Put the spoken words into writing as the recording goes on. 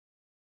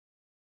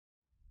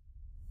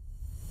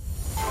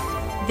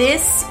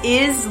This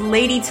is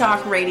Lady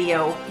Talk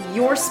Radio,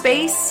 your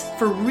space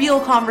for real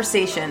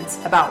conversations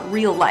about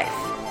real life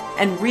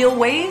and real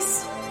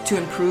ways to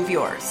improve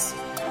yours.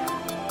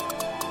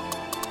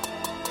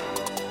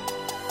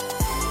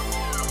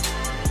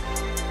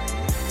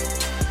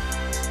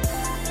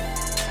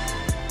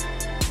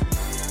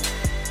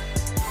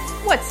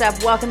 What's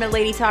up? Welcome to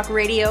Lady Talk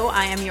Radio.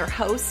 I am your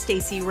host,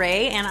 Stacey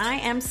Ray, and I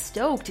am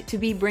stoked to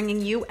be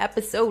bringing you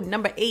episode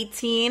number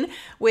 18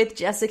 with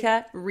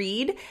Jessica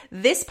Reed.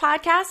 This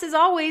podcast, as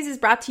always, is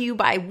brought to you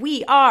by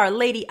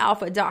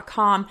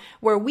WeAreLadyAlpha.com,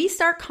 where we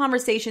start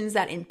conversations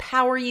that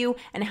empower you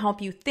and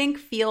help you think,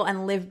 feel,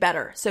 and live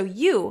better so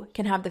you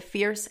can have the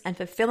fierce and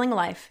fulfilling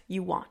life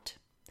you want.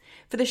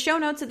 For the show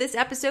notes of this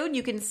episode,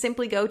 you can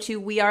simply go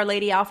to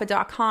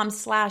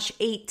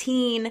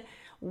WeAreLadyAlpha.com/18.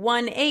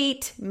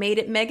 18 made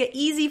it mega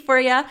easy for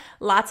you.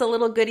 Lots of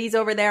little goodies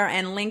over there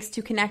and links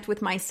to connect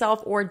with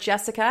myself or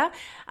Jessica.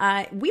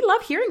 We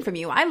love hearing from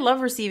you. I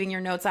love receiving your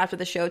notes after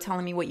the show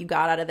telling me what you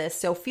got out of this.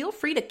 So feel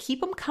free to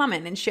keep them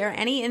coming and share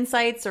any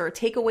insights or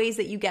takeaways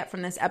that you get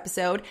from this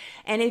episode.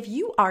 And if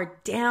you are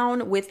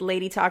down with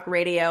Lady Talk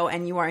Radio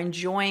and you are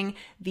enjoying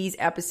these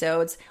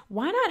episodes,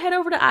 why not head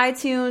over to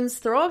iTunes,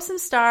 throw up some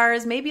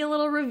stars, maybe a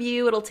little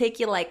review. It'll take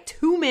you like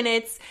 2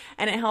 minutes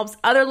and it helps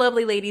other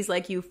lovely ladies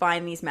like you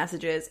find these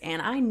messages.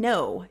 And I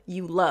know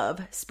you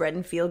love spread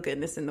and feel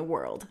goodness in the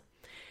world.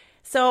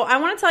 So I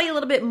want to tell you a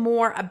little bit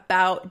more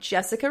about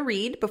Jessica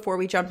Reed before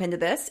we jump into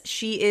this.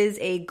 She is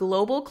a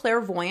global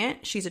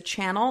clairvoyant. She's a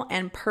channel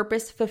and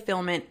purpose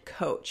fulfillment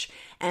coach.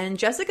 And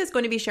Jessica is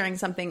going to be sharing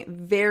something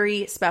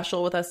very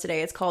special with us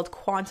today. It's called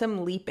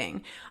quantum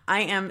leaping.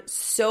 I am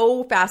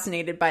so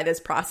fascinated by this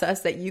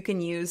process that you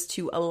can use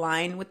to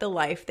align with the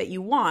life that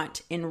you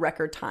want in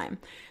record time.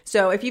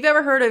 So if you've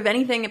ever heard of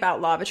anything about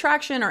law of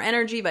attraction or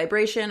energy,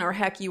 vibration, or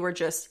heck, you were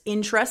just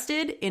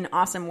interested in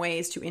awesome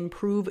ways to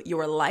improve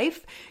your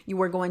life,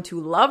 you are going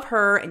to love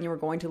her and you are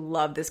going to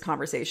love this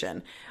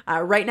conversation.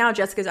 Right now,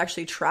 Jessica is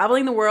actually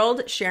traveling the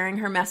world, sharing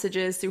her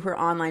messages through her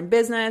online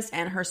business,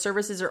 and her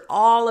services are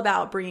all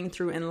about bringing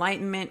through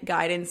enlightenment,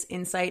 guidance,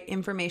 insight,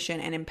 information,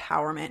 and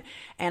empowerment.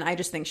 And I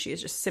just think she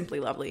is just simply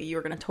lovely.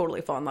 You're going to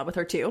totally fall in love with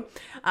her too.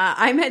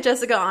 I met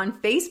Jessica on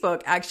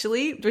Facebook,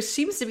 actually, which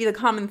seems to be the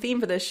common theme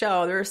for this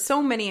show. There are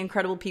so many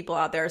incredible people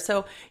out there.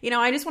 So,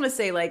 I just want to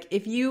say,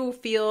 if you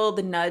feel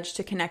the nudge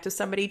to connect with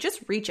somebody,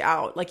 just reach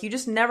out. You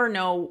just never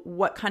know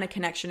what kind of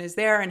connection is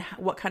there and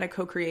what kind of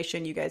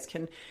co-creation you guys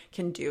can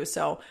do.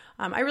 So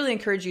I really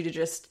encourage you to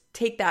just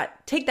take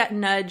that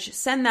nudge,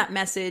 send that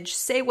message,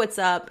 say what's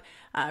up,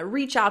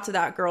 reach out to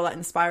that girl that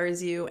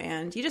inspires you,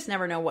 and you just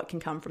never know what can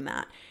come from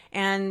that.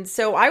 And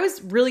so I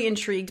was really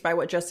intrigued by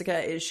what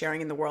Jessica is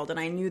sharing in the world, and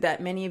I knew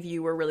that many of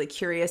you were really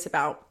curious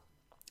about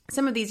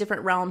some of these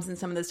different realms and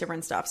some of this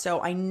different stuff.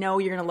 So I know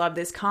you're going to love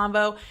this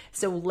convo,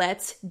 so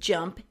let's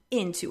jump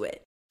into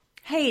it.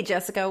 Hey,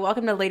 Jessica,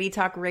 welcome to Lady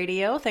Talk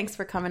Radio. Thanks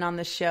for coming on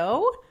the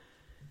show.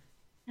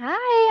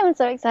 Hi, I'm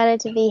so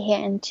excited to be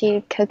here and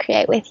to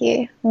co-create with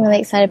you. I'm really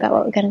excited about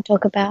what we're going to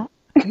talk about.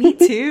 Me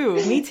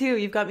too.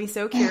 You've got me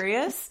so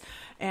curious.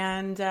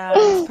 And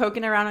just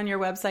poking around on your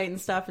website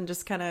and stuff and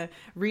just kind of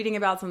reading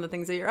about some of the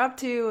things that you're up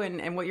to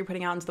and what you're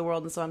putting out into the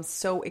world. And so I'm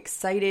so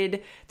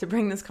excited to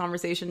bring this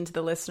conversation to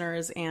the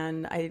listeners.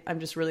 And I'm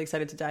just really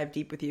excited to dive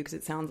deep with you because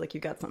it sounds like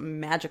you've got something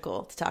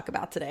magical to talk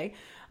about today.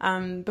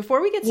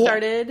 Before we get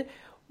started,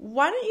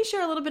 why don't you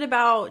share a little bit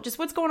about just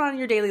what's going on in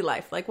your daily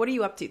life? What are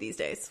you up to these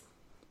days?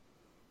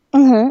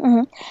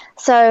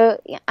 So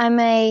I'm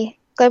a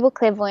global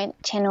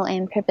clairvoyant channel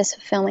and purpose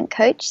fulfillment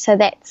coach. So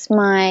that's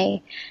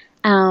my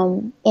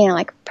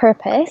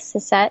purpose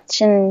as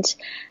such. And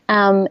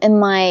in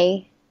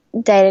my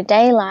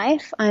day-to-day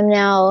life, I'm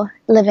now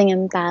living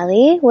in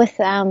Bali with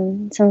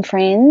some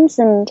friends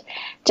and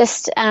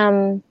just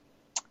coming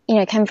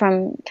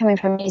from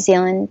New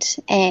Zealand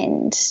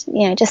and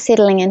just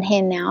settling in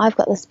here now. I've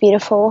got this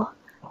beautiful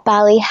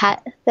Bali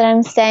hut that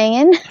I'm staying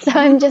in, so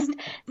I'm just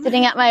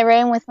sitting at my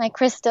room with my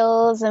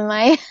crystals and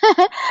my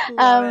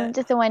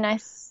just all my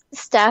nice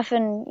stuff,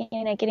 and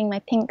getting my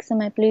pinks and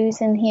my blues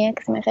in here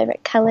because they're my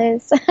favorite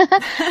colors.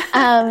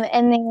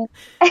 And then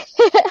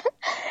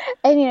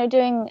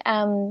doing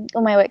all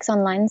my works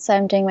online, so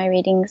I'm doing my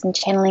readings and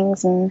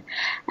channelings and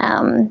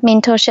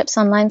mentorships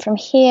online from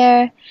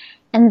here,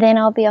 and then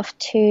I'll be off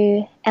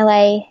to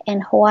LA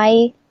and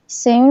Hawaii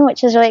soon,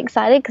 which is really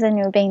exciting because I've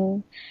never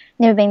been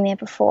there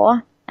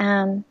before.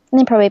 And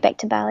then probably back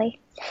to Bali.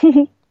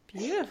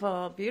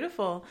 Beautiful.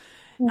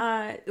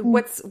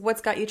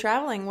 What's got you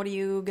traveling? What are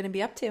you going to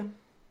be up to?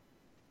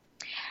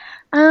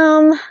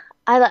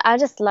 I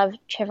just love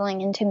traveling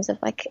in terms of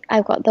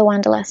I've got the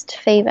wanderlust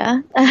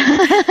fever.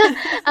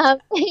 I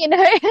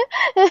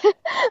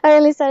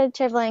only started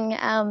traveling,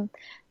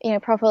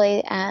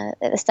 properly at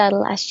the start of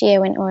last year.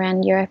 Went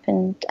around Europe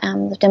and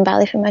lived in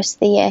Bali for most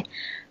of the year.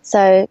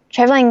 So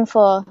traveling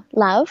for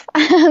love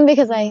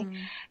because like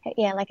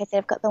I said,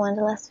 I've got the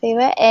wanderlust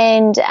fever,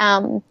 and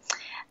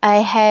I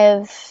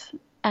have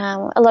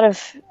a lot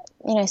of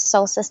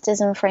soul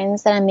sisters and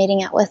friends that I'm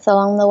meeting up with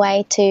along the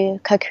way to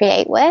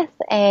co-create with,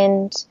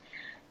 and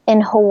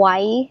in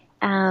Hawaii.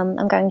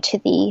 I'm going to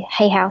the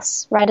Hay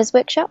House Writers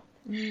Workshop,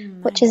 Nice.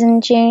 which is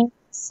in June.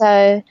 So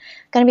I'm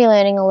going to be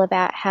learning all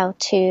about how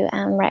to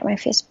write my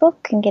first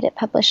book and get it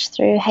published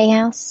through Hay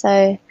House.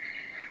 So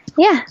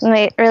yeah,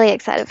 I'm really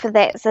excited for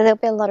that. So there'll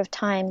be a lot of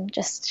time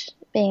just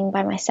being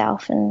by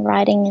myself and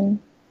writing, and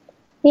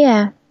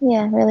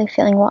really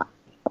feeling what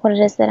it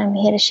is that I'm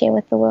here to share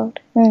with the world.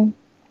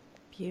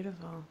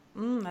 Beautiful.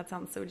 That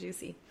sounds so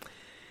juicy.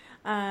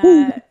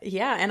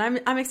 Yeah, and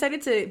I'm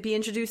excited to be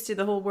introduced to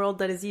the whole world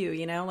that is you,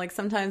 like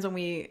sometimes when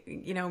we,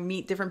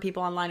 meet different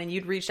people online, and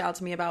you'd reached out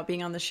to me about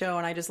being on the show,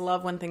 and I just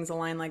love when things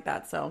align like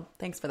that. So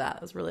thanks for that.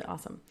 It was really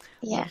awesome.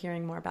 Yeah. Love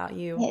hearing more about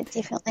you. Yeah,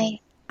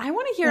 definitely. I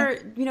want to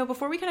hear,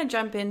 before we kind of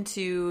jump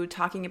into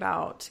talking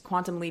about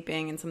quantum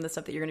leaping and some of the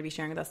stuff that you're going to be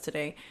sharing with us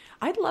today,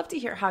 I'd love to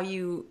hear how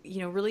you,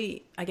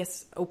 really, I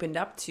guess, opened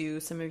up to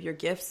some of your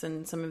gifts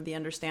and some of the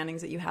understandings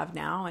that you have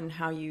now, and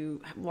how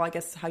you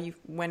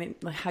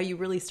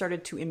really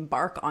started to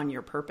embark on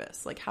your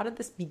purpose. Like, how did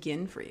this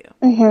begin for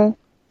you?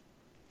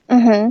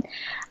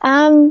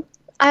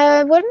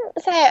 I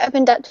wouldn't say I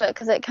opened up to it,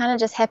 because it kind of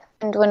just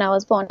happened when I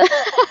was born.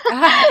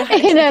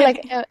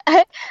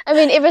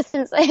 Ever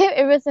since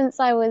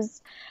I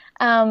was,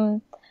 as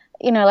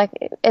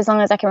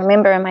long as I can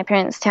remember, and my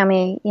parents tell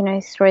me,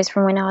 stories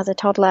from when I was a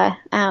toddler,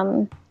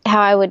 how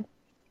I would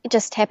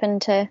just happen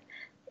to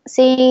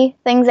see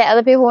things that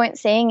other people weren't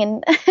seeing,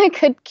 and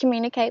could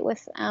communicate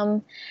with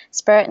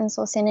spirit and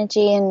source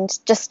energy, and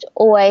just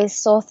always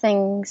saw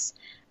things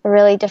a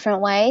really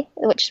different way,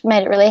 which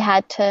made it really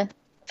hard to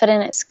fit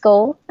in at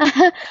school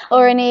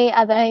or any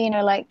other,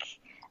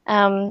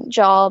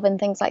 job and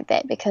things like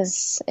that,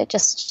 because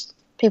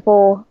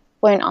people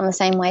weren't on the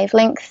same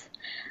wavelength.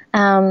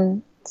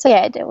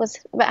 It was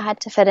a bit hard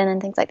to fit in and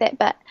things like that.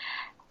 But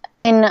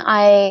when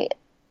I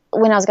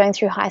was going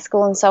through high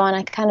school and so on,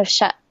 I kind of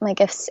shut my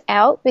gifts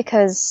out,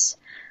 because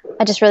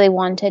I just really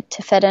wanted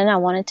to fit in. I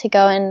wanted to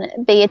go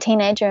and be a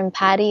teenager and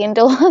party and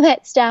do all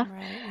that stuff.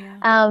 Right,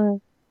 yeah.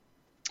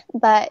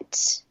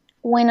 But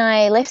when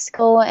I left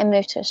school and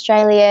moved to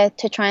Australia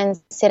to try and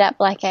set up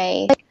like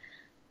a,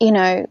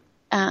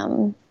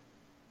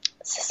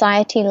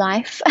 society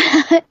life,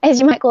 as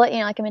you might call it,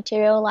 like a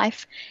material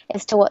life,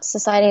 as to what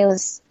society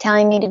was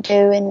telling me to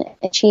do and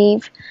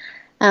achieve,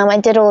 I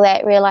did all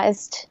that,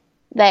 realized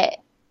that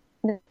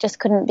it just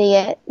couldn't be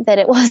it, that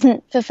it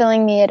wasn't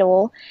fulfilling me at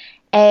all,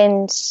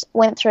 and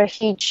went through a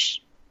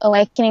huge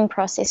awakening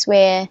process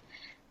where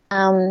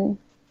all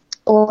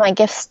my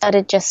gifts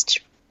started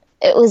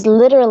it was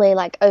literally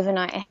like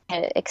overnight. I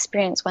had an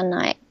experience one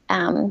night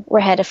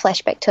where I had a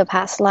flashback to a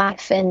past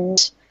life,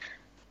 and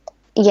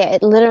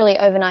it literally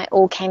overnight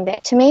all came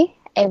back to me,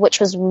 which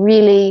was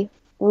really,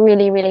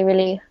 really, really,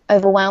 really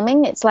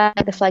overwhelming. It's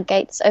like the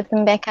floodgates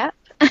open back up.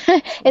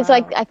 It's Wow.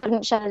 like I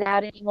couldn't shut it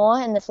out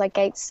anymore, and the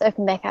floodgates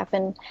open back up,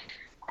 and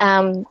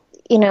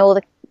all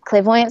the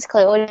clairvoyance,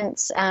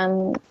 clairaudience,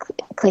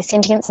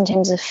 clairsentience in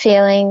terms of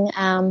feeling,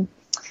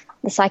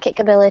 the psychic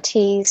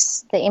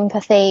abilities, the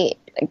empathy,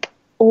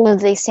 all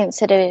of these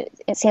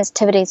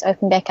sensitivities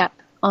open back up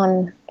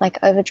on like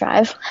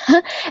overdrive.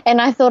 And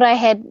I thought I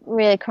had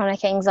really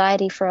chronic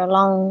anxiety for a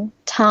long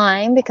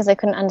time, because I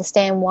couldn't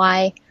understand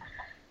why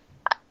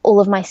all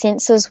of my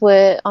senses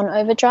were on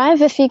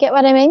overdrive, if you get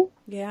what I mean.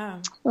 Yeah.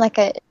 Like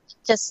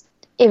just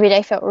every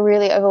day felt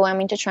really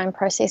overwhelming to try and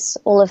process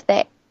all of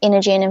that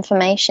energy and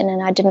information,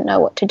 and I didn't know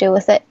what to do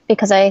with it,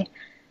 because like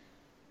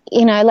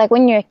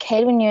when you're a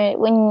kid, when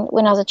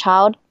I was a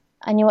child,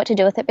 I knew what to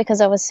do with it,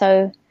 because I was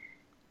so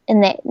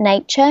in that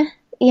nature,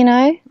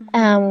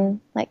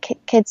 like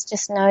kids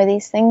just know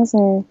these things,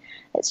 and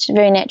it's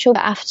very natural.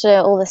 But after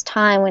all this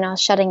time, when I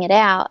was shutting it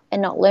out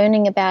and not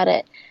learning about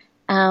it,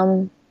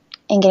 and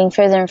getting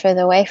further and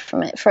further away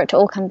from it, for it to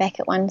all come back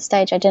at one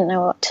stage, I didn't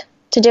know what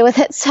to do with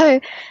it. So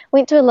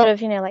went to a lot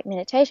of, like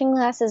meditation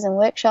classes and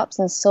workshops,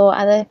 and saw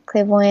other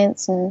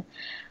clairvoyants, and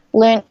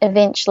learned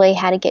eventually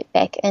how to get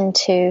back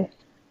into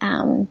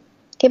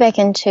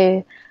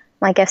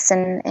my gifts,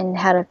 and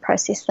how to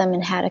process them,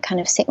 and how to kind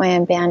of set my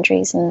own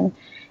boundaries and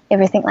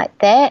everything like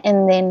that,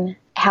 and then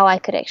how I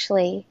could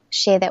actually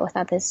share that with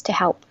others to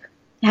help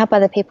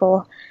other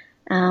people,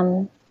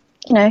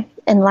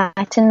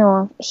 enlighten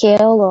or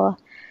heal or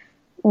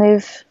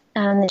move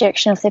in the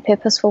direction of their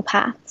purposeful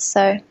path.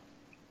 So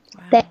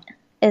Wow. that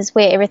is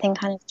where everything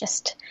kind of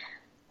just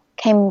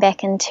came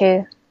back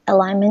into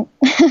alignment.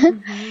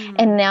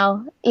 And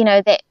now,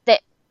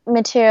 that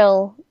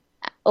material,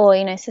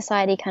 or,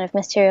 society kind of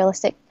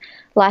materialistic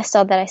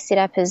lifestyle that I set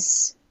up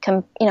is,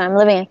 I'm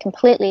living a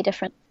completely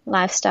different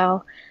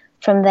lifestyle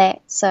from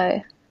that.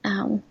 So,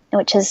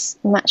 which is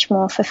much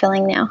more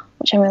fulfilling now,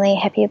 which I'm really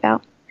happy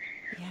about.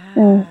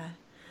 Yeah.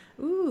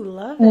 Ooh,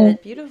 love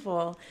it.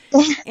 Beautiful.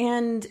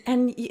 And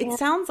it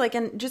sounds like,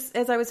 and just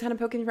as I was kind of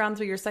poking around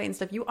through your site and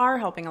stuff, you are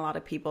helping a lot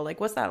of people. Like,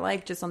 what's that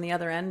like, just on the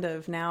other end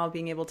of now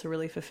being able to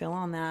really fulfill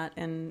on that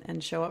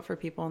and show up for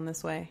people in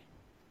this way?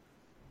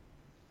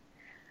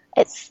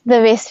 It's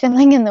the best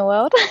feeling in the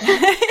world,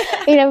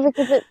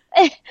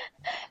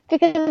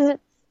 because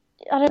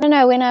I don't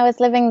know, when I was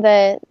living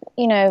the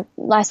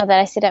lifestyle that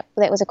I set up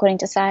that was according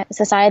to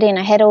society, and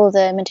I had all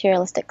the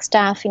materialistic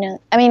stuff.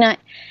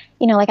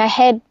 I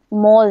had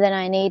more than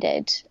I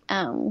needed.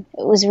 It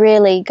was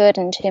really good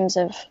in terms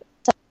of,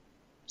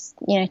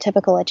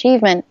 typical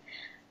achievement,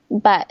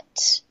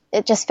 but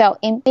it just felt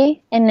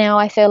empty. And now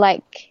I feel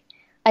like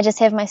I just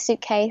have my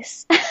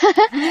suitcase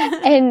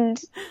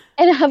and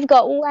I've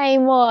got way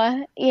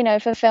more,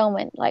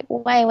 fulfillment, like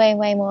way, way,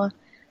 way more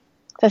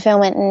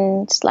fulfillment,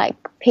 and like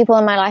people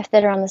in my life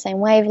that are on the same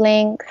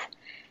wavelength,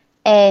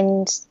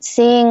 and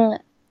seeing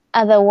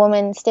other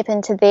women step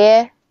into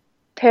their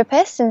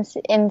purpose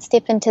and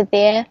step into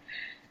their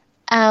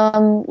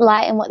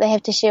light and what they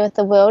have to share with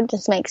the world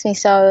just makes me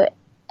so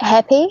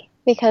happy,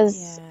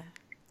 because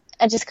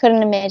I just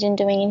couldn't imagine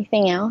doing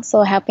anything else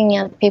or helping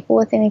other people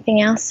with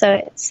anything else. So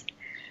it's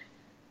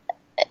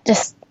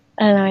just,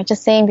 I don't know,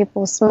 just seeing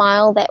people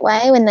smile that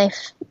way when they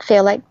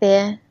feel like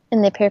they're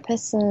in their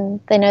purpose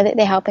and they know that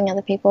they're helping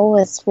other people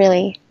was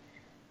really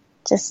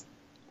just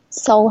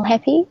soul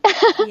happy.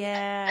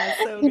 Yeah,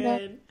 so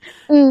good.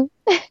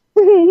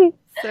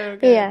 So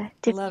good. Yeah,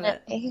 definitely. Love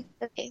it.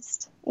 The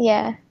best.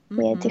 Yeah,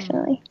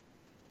 definitely.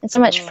 And so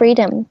much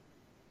freedom,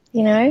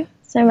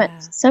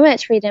 so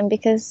much freedom,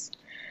 because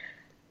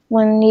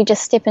when you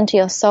just step into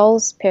your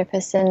soul's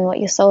purpose and what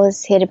your soul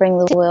is here to bring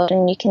to the world,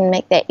 and you can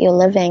make that your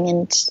living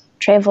and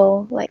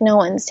travel like no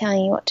one's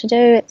telling you what to do,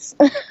 it's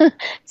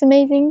it's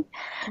amazing.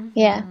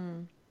 Yeah,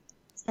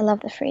 I love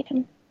the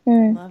freedom.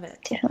 Love it.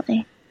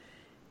 Definitely.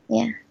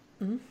 Yeah.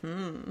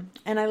 And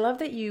I love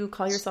that you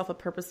call yourself a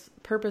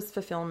purpose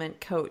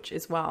fulfillment coach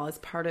as well, as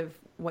part of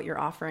what your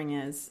offering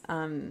is.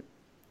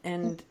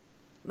 And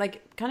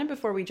like, kind of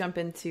before we jump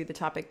into the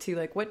topic too,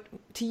 like,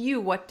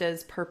 what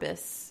does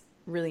purpose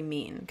really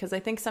mean? Because I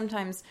think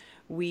sometimes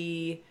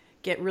we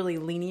get really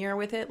linear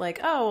with it, like,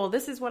 oh, well,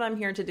 this is what I'm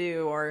here to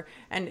do,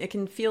 and it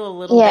can feel a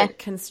little bit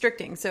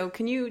constricting. So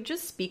can you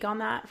just speak on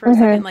that for a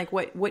second, like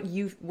what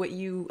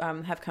you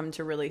have come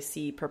to really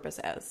see purpose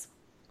as?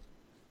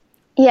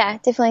 Yeah,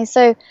 definitely.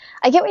 So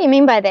I get what you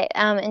mean by that,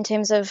 in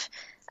terms of,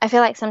 I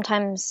feel like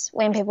sometimes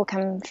when people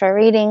come for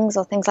readings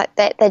or things like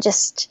that,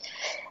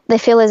 they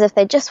feel as if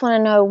they just want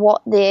to know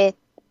what their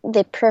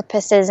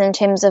purpose is, in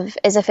terms of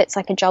as if it's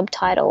like a job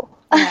title.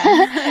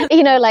 Yeah.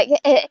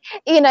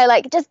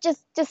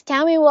 Just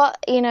tell me what,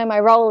 my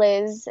role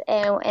is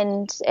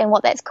and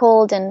what that's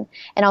called, and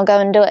I'll go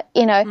and do it,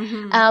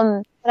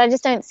 but I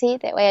just don't see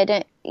it that way. I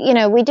don't,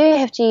 we do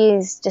have to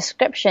use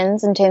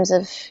descriptions in terms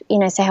of,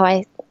 say how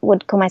I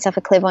would call myself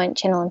a clairvoyant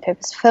channel and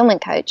purpose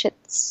fulfillment coach.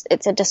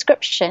 It's a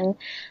description,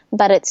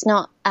 but it's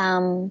not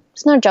a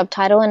job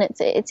title, and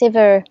it's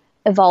ever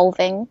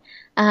evolving.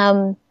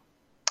 I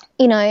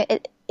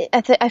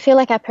feel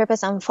like our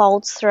purpose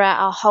unfolds throughout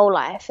our whole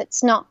life.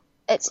 It's not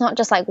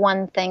just like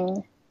one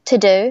thing to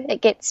do.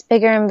 It gets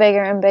bigger and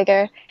bigger and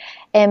bigger,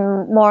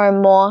 and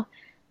more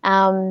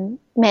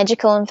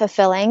magical and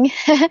fulfilling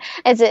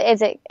as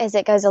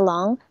it goes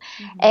along.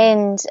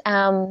 And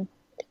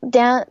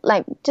down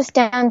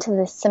to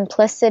the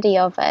simplicity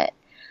of it,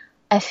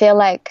 I feel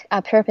like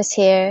our purpose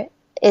here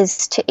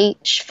is to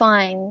each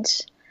find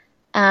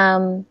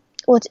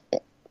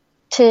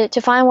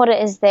to find what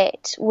it is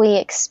that we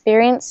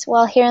experience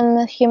while here in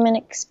the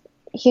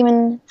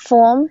human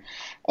form,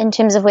 in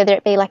terms of whether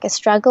it be like a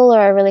struggle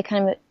or a really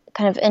kind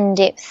of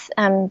in-depth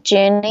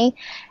journey,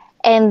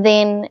 and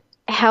then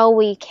how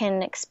we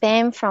can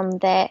expand from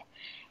that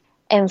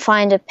and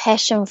find a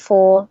passion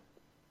for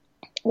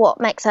what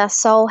makes our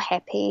soul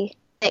happy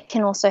that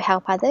can also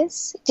help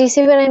others. Do you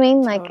see what I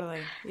mean? Totally.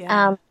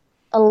 Yeah.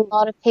 A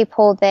lot of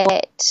people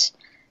that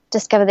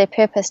discover their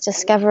purpose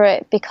discover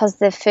it because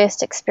they've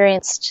first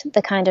experienced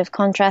the kind of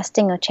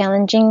contrasting or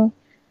challenging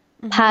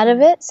part of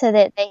it, so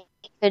that they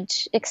could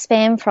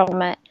expand from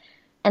it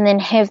and then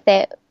have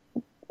that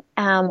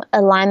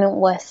alignment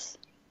with,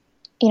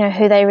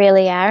 who they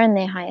really are and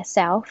their higher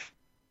self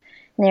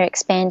and their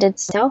expanded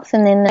self,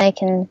 and then they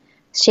can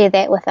share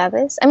that with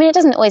others. I mean, it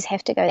doesn't always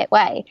have to go that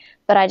way,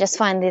 but I just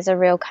find there's a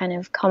real kind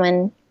of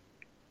common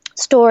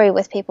story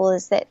with people,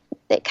 is that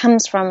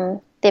comes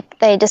from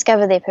they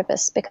discover their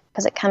purpose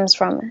because it comes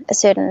from a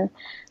certain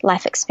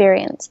life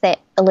experience that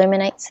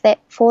illuminates that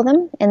for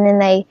them, and then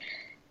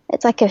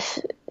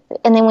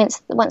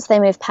once they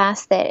move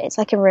past that, it's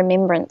like a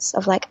remembrance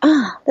of like,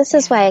 this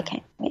is why I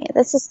came here.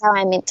 This is how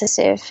I meant to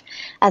serve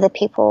other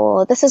people.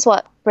 Or this is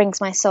what brings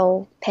my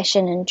soul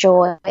passion and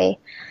joy. But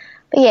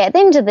yeah, at the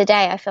end of the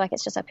day, I feel like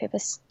it's just our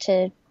purpose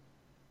to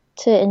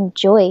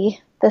enjoy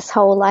this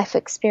whole life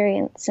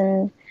experience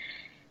and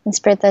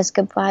spread those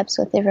good vibes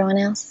with everyone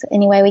else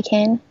any way we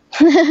can.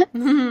 I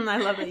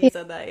love that you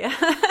said that. Yeah,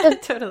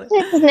 totally.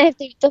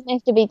 It doesn't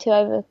have to be too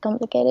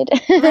overcomplicated.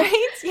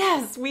 Right?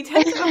 Yes, we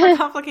tend to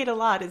overcomplicate a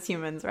lot as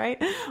humans, right?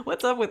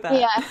 What's up with that?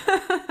 Yeah.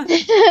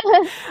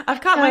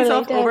 I've caught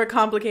myself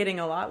overcomplicating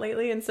a lot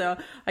lately, and so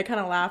I kind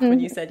of laughed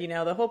when you said,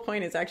 the whole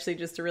point is actually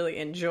just to really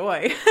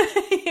enjoy.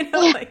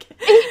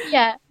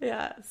 Yeah.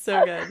 Yeah,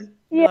 so good.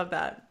 Yeah. Love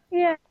that.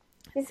 Yeah,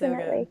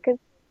 definitely. Because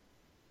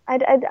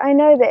I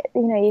know that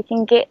you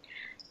can get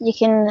you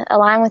can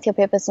align with your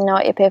purpose and know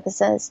what your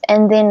purpose is,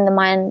 and then the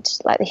mind,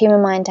 like the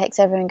human mind, takes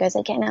over and goes,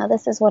 okay, now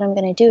this is what I'm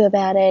going to do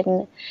about it,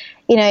 and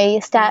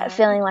you start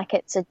feeling like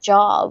it's a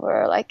job,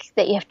 or like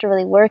that you have to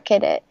really work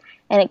at it,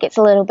 and it gets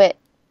a little bit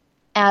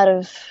out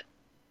of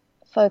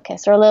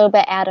focus or a little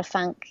bit out of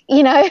funk,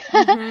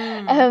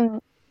 Mm-hmm.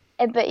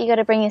 But you got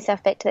to bring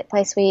yourself back to that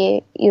place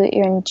where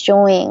you're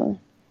enjoying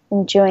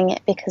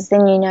it, because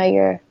then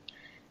you're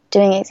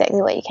doing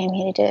exactly what you came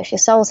here to do. If your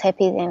soul's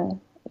happy, then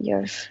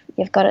you've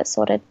got it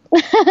sorted.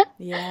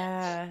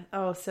 Yeah.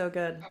 Oh, so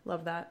good.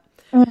 Love that.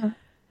 Mm.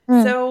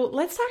 So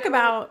let's talk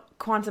about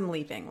quantum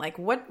leaping. Like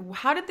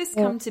how did this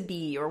come to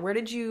be, or where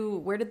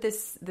did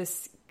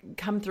this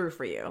come through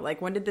for you?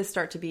 Like, when did this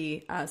start to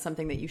be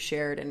something that you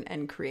shared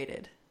and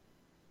created?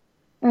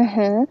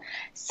 Mm-hmm.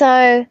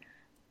 So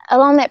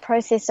along that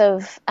process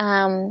of,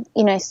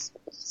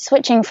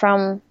 switching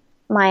from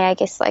my, I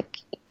guess,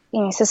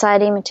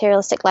 society,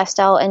 materialistic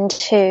lifestyle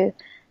into,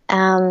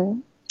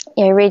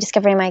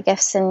 rediscovering my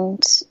gifts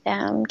and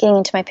getting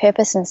into my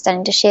purpose and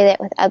starting to share that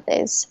with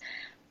others,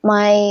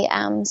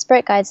 my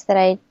spirit guides that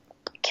I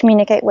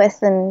communicate with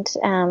and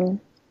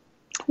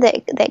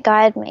that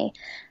guide me,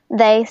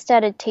 they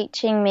started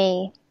teaching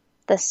me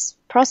this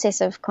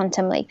process of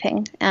quantum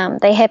leaping.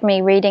 They had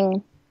me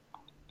reading,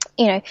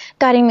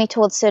 guiding me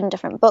towards certain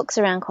different books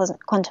around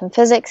quantum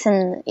physics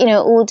and,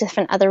 all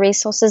different other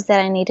resources that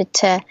I needed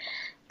to,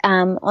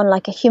 on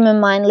like a human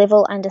mind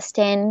level,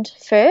 understand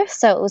first.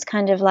 So it was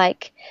kind of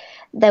like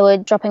they were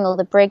dropping all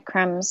the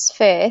breadcrumbs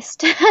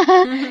first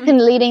and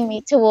leading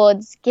me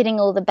towards getting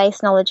all the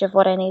base knowledge of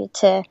what I needed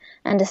to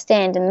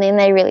understand. And then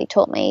they really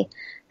taught me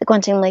the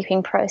quantum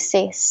leaping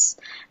process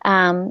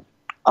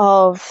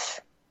of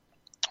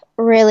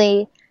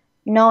really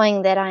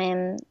knowing that I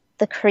am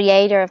the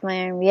creator of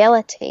my own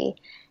reality,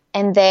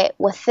 and that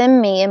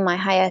within me, in my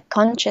higher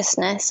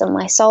consciousness and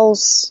my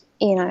soul's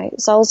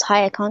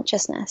higher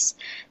consciousness,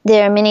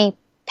 there are many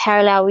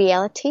parallel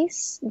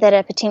realities that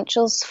are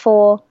potentials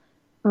for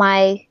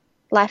my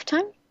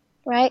lifetime,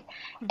 right?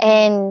 Mm-hmm.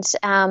 And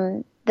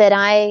that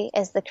I,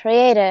 as the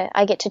creator,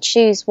 I get to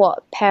choose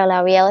what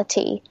parallel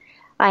reality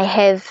I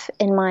have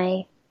in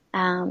my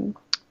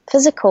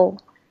physical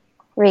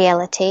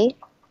reality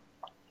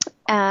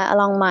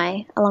along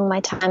my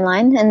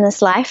timeline in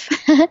this life,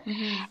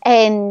 mm-hmm.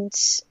 and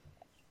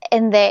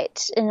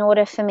that in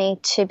order for me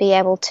to be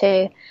able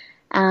to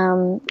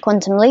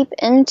quantum leap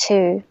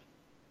into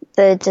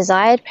the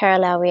desired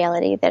parallel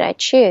reality that I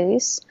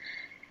choose,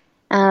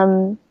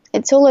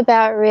 it's all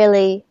about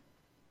really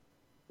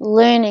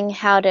learning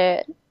how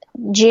to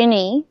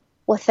journey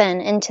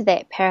within into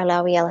that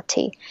parallel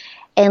reality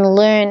and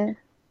learn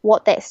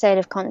what that state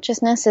of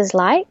consciousness is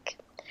like,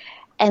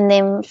 and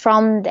then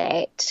from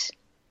that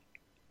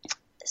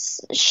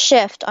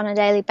shift on a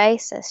daily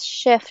basis,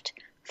 shift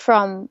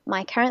from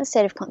my current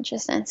state of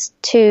consciousness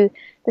to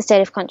the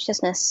state of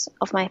consciousness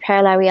of my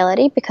parallel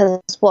reality,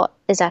 because what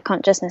is our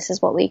consciousness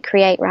is what we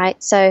create,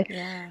 right? So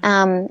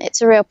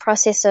it's a real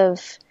process of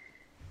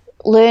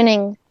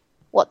learning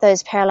what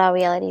those parallel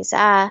realities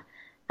are,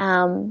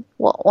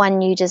 what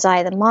one you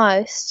desire the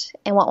most,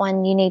 and what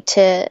one you need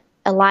to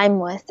align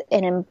with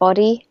and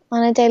embody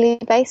on a daily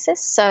basis.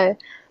 So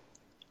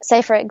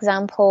say, for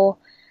example,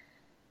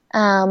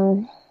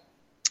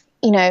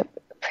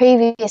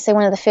 previously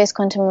one of the first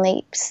quantum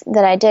leaps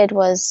that I did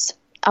was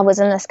I was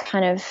in this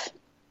kind of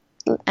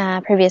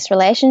previous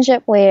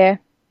relationship where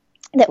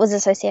that was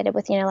associated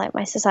with, like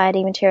my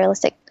society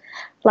materialistic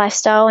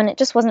lifestyle, and it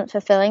just wasn't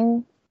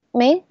fulfilling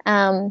me.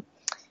 It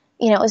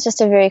was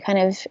just a very kind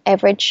of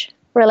average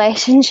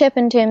relationship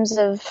in terms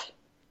of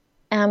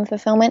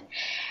fulfillment,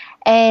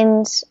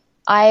 and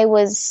I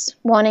was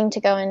wanting to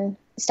go and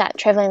start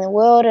traveling the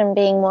world and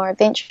being more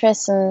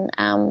adventurous and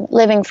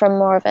living from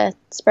more of a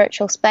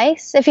spiritual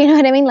space, if you know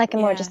what I mean, like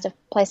more just a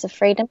place of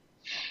freedom.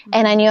 Mm-hmm.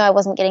 And I knew I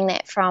wasn't getting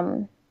that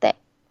from that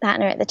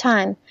partner at the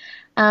time.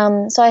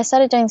 So I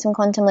started doing some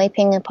quantum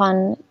leaping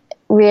upon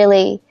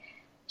really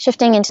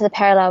shifting into the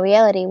parallel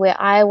reality where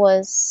I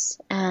was,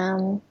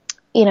 it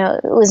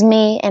was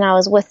me and I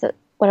was with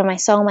one of my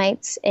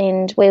soulmates,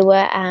 and we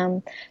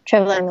were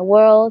traveling the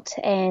world,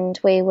 and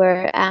we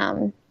were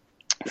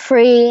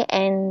free,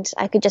 and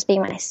I could just be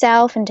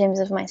myself in terms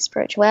of my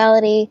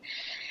spirituality,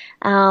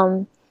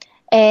 and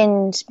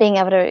being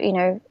able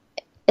to,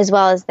 as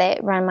well as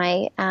that, run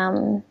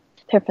my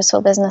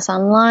purposeful business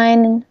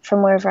online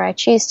from wherever I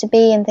choose to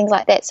be and things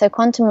like that. So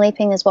quantum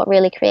leaping is what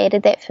really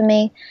created that for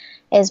me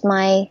as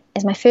my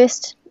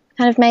first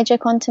kind of major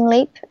quantum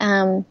leap.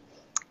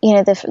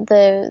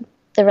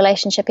 The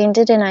relationship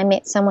ended, and I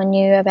met someone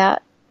new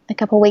about a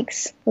couple of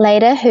weeks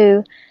later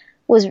who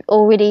was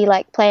already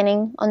like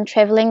planning on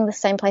traveling the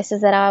same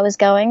places that I was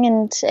going,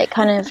 and it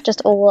kind of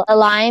just all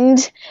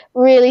aligned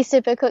really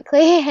super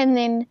quickly. And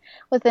then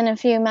within a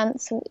few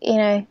months, I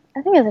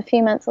think it was a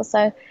few months or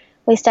so,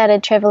 we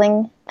started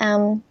traveling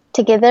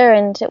together,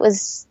 and it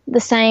was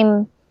the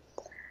same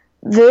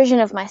version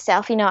of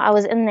myself. I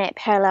was in that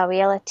parallel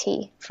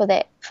reality for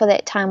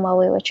that time while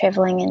we were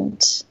traveling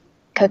and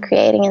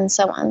co-creating and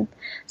so on.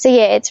 So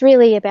yeah, it's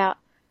really about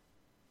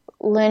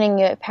learning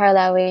your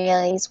parallel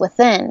realities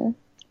within,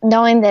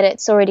 knowing that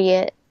it's already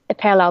a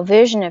parallel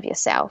version of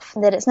yourself,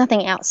 that it's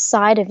nothing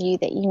outside of you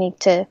that you need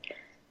to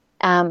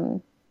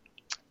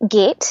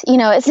get.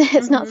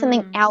 It's not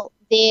something out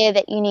there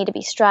that you need to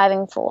be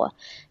striving for.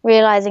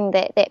 Realizing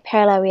that that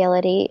parallel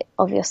reality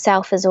of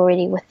yourself is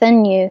already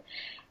within you,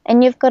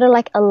 and you've got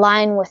to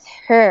align with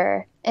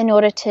her in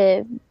order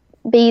to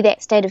be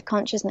that state of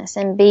consciousness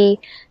and be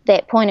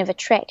that point of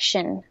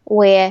attraction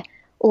where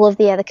all of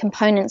the other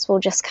components will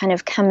just kind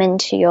of come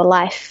into your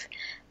life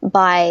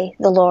by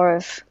the law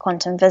of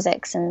quantum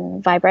physics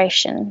and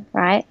vibration,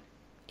 right?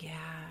 Yeah.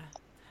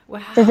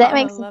 Wow. Does that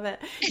make sense? I love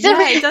it.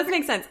 Yeah, it does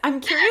make sense. I'm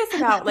curious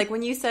about,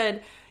 when you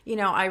said,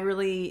 I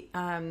really,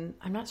 I'm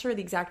not sure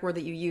the exact word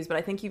that you used, but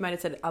I think you might have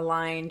said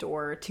aligned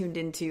or tuned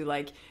into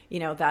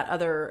that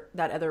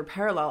other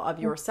parallel of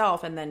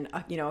yourself. And then,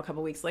 a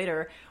couple weeks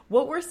later,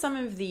 what were some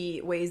of the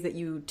ways that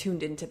you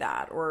tuned into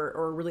that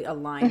or really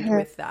aligned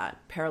with that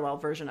parallel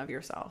version of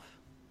yourself?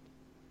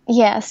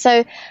 Yeah,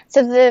 so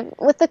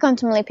with the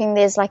quantum leaping,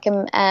 there's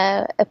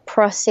a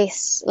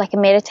process, a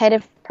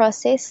meditative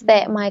process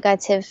that my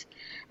guides have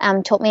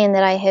taught me, and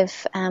that I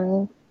have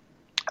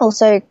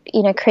also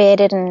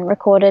created and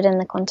recorded in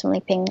the quantum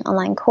leaping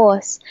online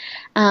course,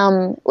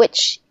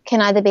 which can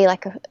either be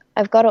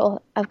I've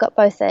got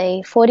both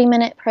a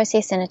 40-minute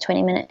process and a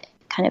 20-minute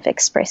kind of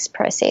express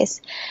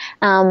process,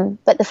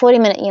 but the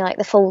 40-minute,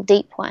 the full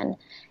deep one,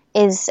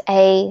 is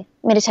a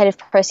meditative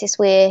process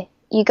where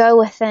you go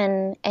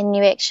within and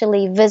you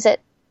actually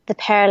visit the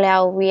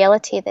parallel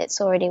reality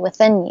that's already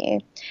within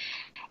you,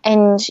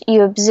 and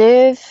you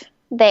observe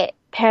that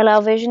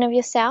parallel version of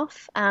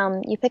yourself.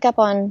 You pick up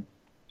on,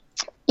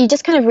 you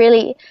just kind of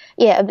really,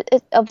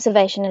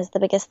 observation is the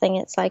biggest thing.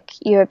 It's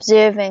you're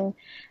observing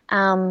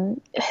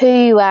who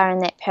you are in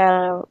that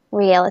parallel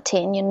reality,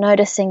 and you're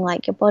noticing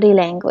your body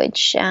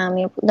language,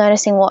 you're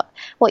noticing what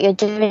you're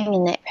doing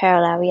in that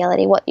parallel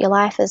reality, what your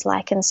life is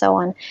like, and so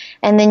on.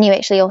 And then you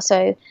actually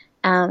also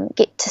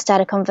get to start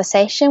a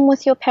conversation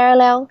with your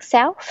parallel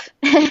self.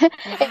 It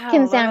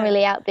can sound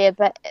really out there,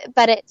 but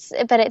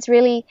it's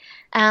really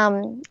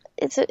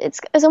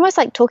it's almost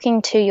like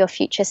talking to your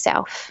future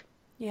self.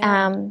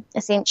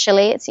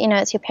 Essentially, it's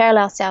it's your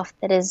parallel self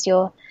that is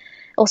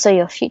also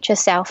your future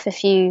self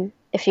if you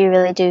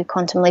really do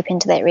quantum leap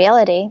into that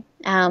reality,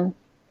 and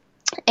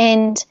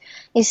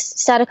you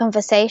start a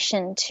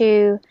conversation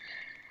to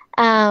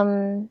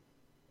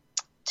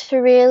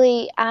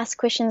really ask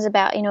questions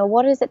about,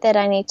 what is it that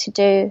I need to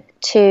do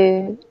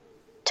to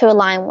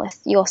align with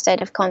your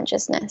state of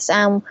consciousness?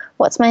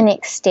 What's my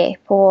next step,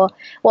 or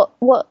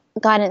what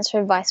guidance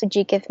or advice would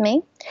you give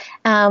me?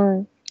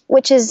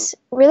 Which is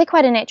really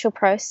quite a natural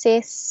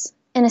process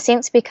in a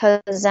sense,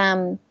 because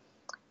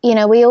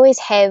we always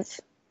have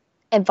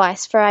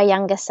advice for our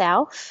younger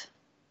self.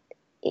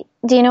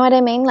 Do you know what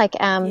I mean?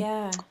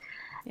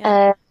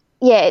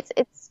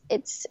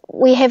 It's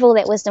we have all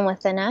that wisdom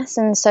within us,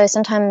 and so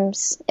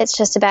sometimes it's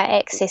just about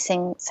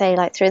accessing, say,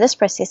 through this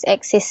process,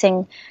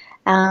 accessing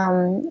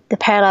the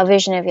parallel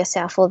version of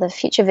yourself or the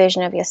future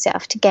version of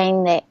yourself to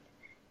gain that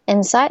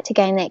insight, to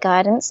gain that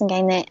guidance, and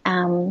gain that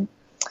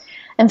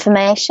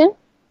information.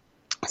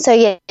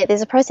 So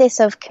there's a process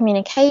of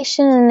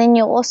communication, and then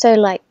you'll also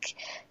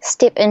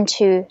step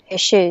into her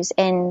shoes,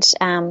 and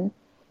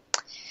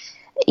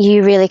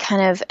you really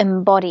kind of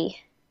embody,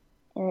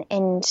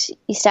 and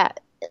you start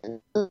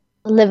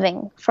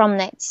living from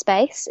that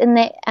space in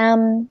that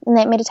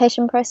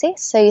meditation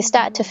process. So you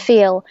start to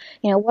feel,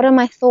 what are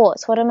my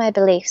thoughts? What are my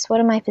beliefs?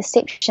 What are my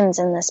perceptions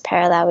in this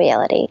parallel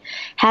reality?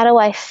 How do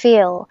I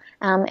feel?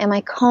 Am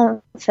I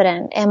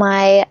confident? Do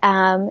I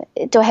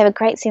have a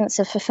great sense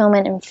of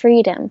fulfillment and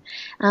freedom?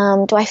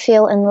 Do I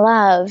feel in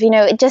love?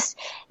 It just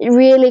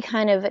really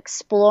kind of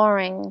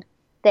exploring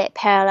that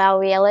parallel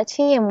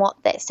reality and what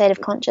that state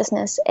of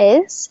consciousness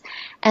is.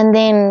 And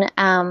then,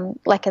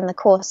 in the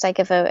course, I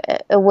give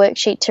a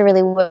worksheet to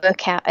really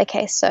work out,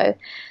 okay, so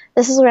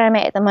this is where I'm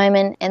at the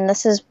moment, and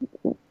this is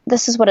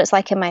what it's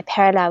like in my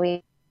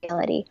parallel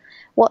reality.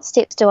 What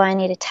steps do I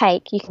need to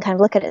take? You can kind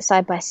of look at it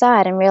side by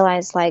side and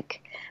realize,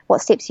 what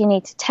steps you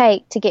need to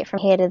take to get from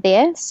here to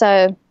there.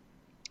 So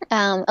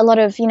a lot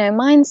of,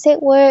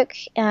 mindset work.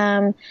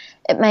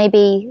 It may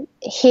be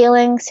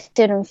healing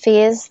certain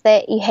fears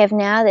that you have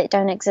now that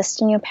don't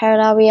exist in your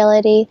parallel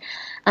reality.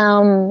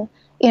 That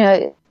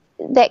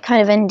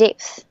kind of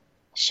in-depth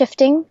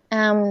shifting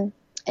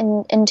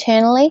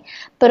internally.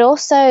 But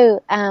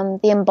also the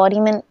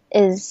embodiment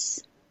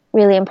is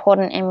really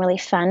important and really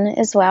fun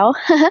as well.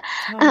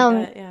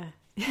 On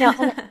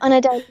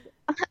a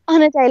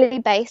daily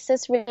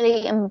basis,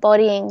 really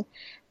embodying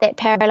that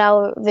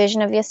parallel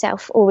version of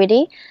yourself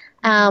already.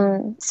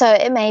 So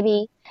it may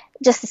be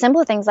just the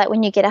simple things like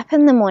when you get up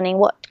in the morning,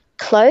 what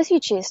clothes you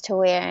choose to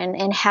wear,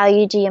 and how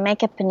you do your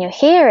makeup and your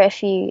hair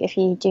if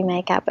you do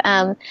makeup.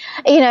 How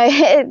are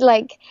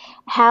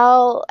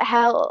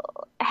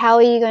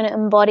you going to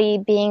embody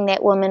being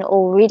that woman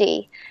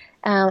already?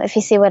 If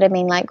you see what I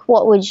mean,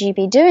 what would you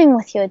be doing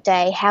with your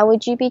day? How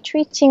would you be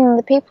treating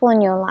the people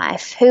in your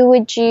life? Who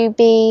would you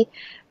be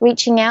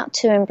reaching out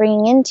to and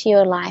bringing into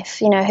your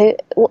life? You know,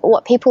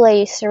 what people are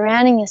you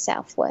surrounding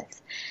yourself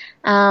with?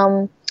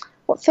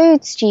 What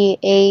foods do you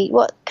eat?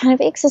 What kind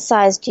of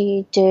exercise do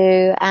you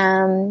do?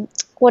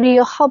 What are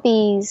your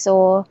hobbies?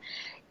 Or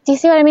do you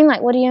see what I mean?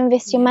 Like, what do you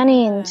invest your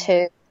money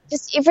into?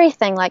 Just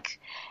everything. Like,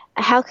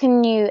 how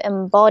can you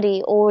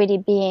embody already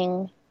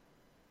being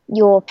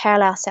your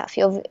parallel self,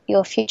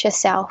 your future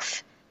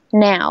self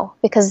now?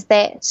 Because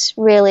that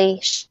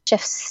really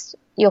shifts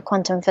your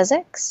quantum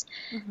physics,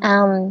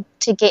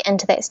 to get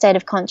into that state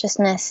of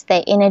consciousness,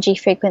 that energy,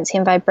 frequency,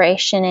 and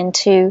vibration, and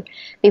to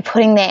be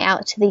putting that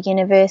out to the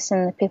universe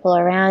and the people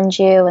around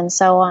you and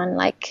so on.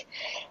 Like,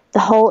 the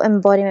whole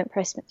embodiment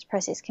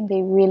process can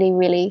be really,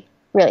 really,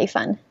 really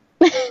fun.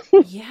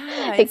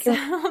 Yeah, it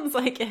sounds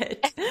like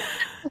it.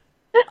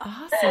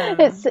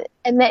 Awesome.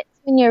 And that's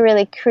when you're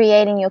really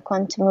creating your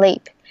quantum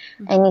leap,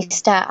 and you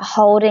start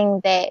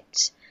holding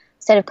that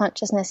state of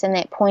consciousness and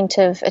that point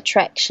of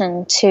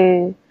attraction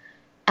to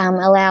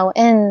allow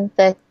in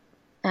the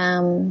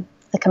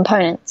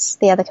components,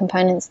 the other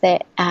components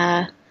that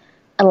are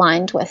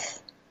aligned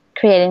with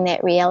creating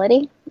that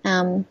reality.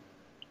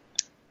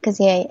 Because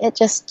it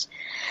just,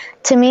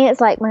 to me, it's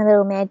like my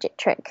little magic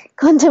trick,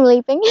 quantum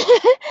leaping.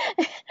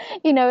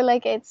 You know,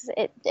 like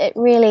it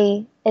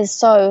really is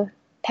so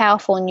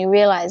powerful, and you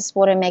realize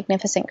what a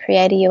magnificent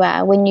creator you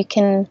are when you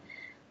can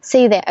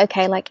see that,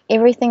 okay, like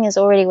everything is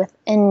already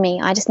within me.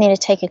 I just need to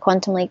take a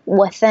quantum leap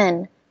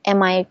within, and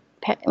my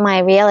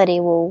reality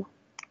will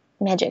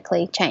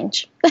magically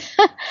change.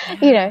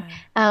 You know,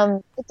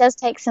 it does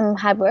take some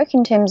hard work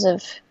in terms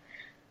of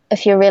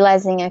if you're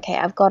realizing, okay,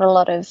 I've got a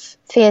lot of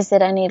fears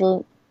that I need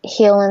to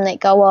heal and let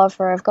go of,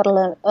 or I've got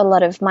a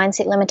lot of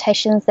mindset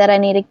limitations that I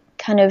need to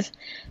kind of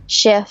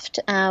shift.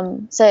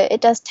 So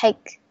it does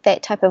take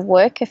that type of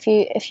work if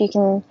you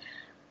can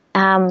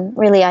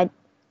really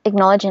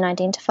acknowledge and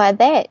identify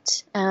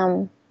that.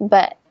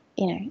 But,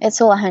 you know, it's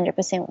all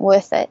 100%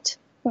 worth it,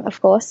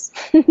 of course.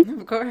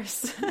 Of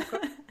course.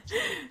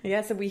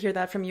 Yeah, so we hear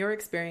that from your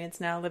experience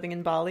now living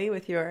in Bali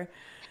with your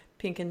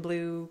pink and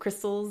blue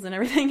crystals and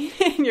everything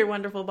in your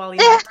wonderful Bali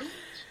hut.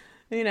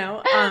 You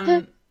know,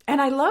 and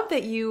I love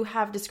that you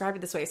have described it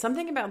this way.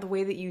 Something about the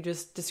way that you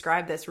just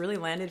described this really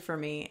landed for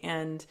me.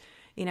 And,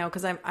 you know,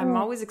 because I'm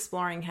always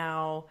exploring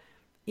how,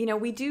 you know,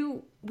 we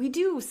do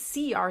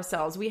see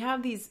ourselves. We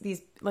have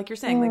these like you're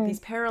saying, like these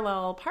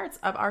parallel parts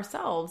of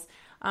ourselves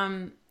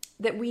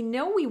that we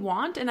know we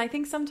want. And I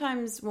think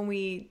sometimes when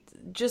we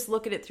just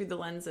look at it through the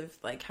lens of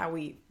like how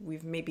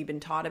we've maybe been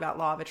taught about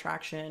law of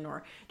attraction,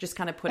 or just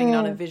kind of putting it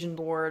on a vision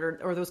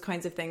board, or those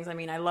kinds of things. I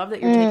mean, I love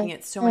that you're taking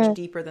it so much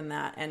deeper than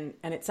that. And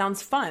it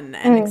sounds fun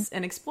and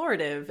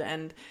explorative,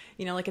 and,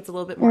 you know, like it's a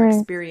little bit more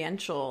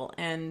experiential.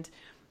 And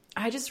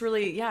I just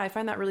really, I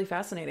find that really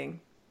fascinating.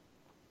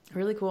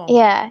 Really cool.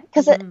 Yeah,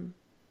 because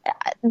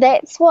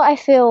that's what I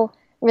feel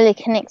really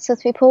connects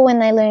with people when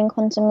they learn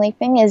quantum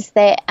leaping, is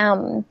that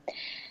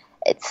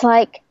it's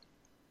like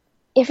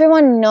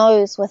everyone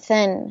knows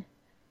within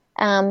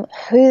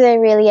who they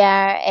really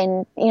are,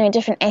 and, you know,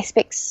 different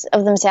aspects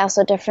of themselves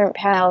or different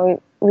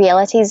parallel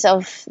realities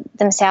of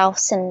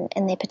themselves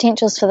and their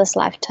potentials for this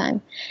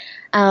lifetime.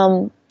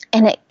 And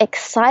it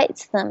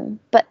excites them,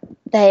 but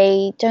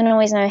they don't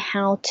always know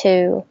how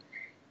to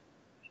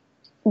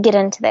get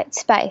into that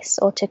space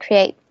or to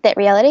create that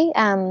reality.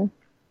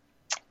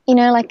 You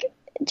know, like,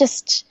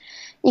 just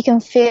you can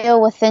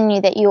feel within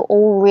you that you're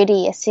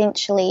already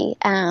essentially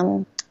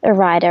a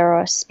writer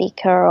or a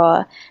speaker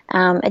or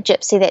a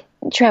gypsy that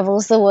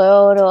travels the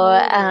world,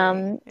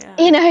 or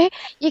you know,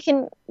 you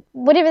can,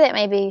 whatever that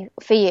may be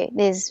for you.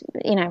 There's,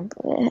 you know,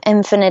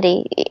 infinite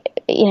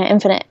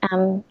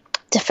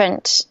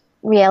different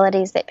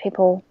realities that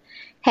people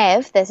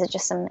have. Those are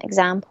just some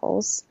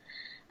examples.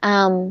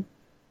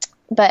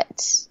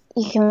 But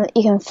you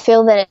can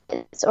feel that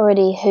it's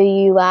already who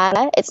you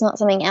are. It's not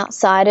something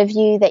outside of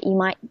you that you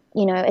might,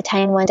 you know,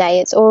 attain one day.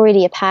 It's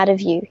already a part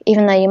of you,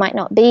 even though you might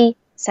not be,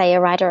 say,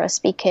 a writer or a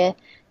speaker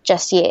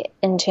just yet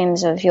in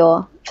terms of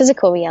your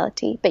physical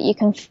reality. But you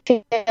can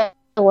feel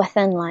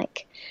within,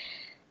 like,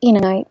 you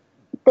know,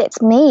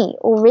 that's me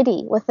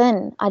already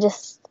within. I'm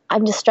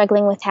just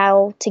struggling with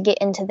how to get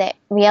into that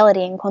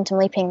reality, and quantum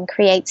leaping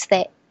creates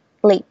that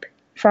leap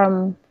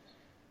from,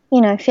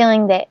 you know,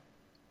 feeling that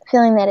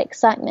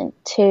excitement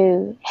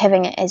to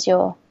having it as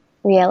your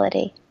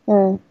reality.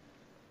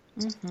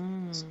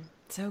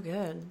 So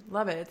good.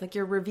 Love it. It's like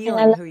you're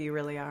revealing who you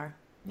really are.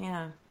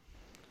 Yeah.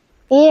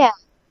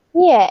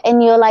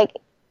 And you're like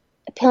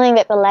peeling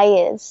back the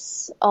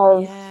layers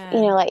of,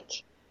 you know,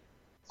 like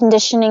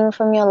conditioning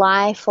from your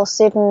life, or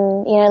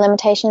certain, you know,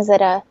 limitations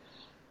that are,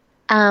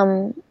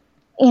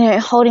 you know,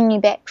 holding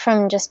you back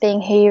from just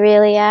being who you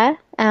really are,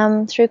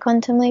 through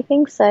quantum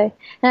leaping. So,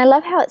 and I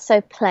love how it's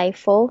so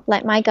playful.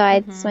 Like, my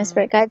guides, my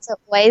spirit guides are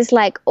always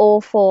like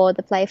all for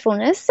the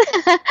playfulness,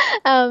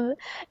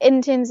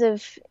 in terms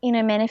of, you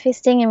know,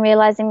 manifesting and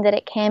realizing that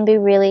it can be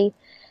really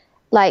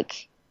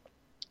like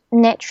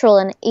natural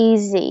and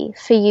easy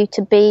for you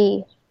to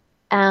be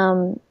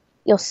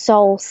your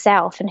soul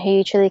self and who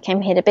you truly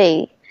came here to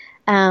be.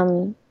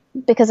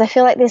 because I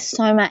feel like there's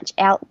so much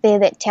out there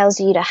that tells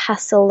you to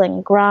hustle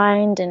and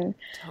grind and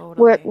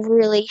work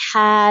really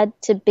hard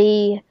to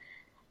be.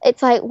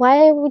 It's like,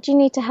 why would you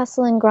need to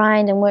hustle and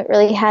grind and work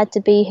really hard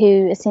to be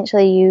who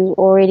essentially you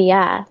already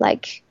are,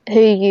 like who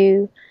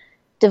you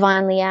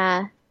divinely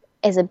are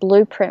as a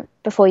blueprint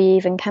before you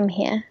even come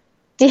here?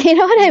 Do you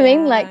know what I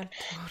mean? Like,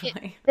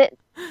 totally.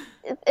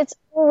 It's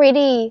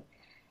already,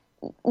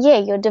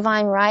 your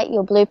divine right,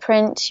 your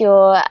blueprint,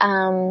 your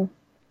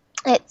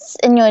it's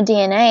in your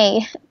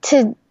DNA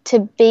to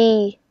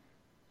be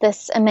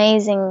this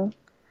amazing,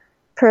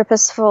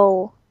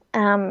 purposeful,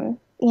 aligned,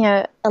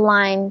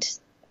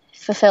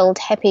 fulfilled,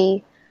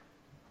 happy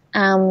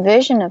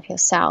version of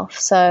yourself.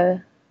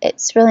 So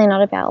it's really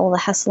not about all the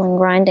hustle and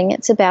grinding.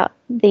 It's about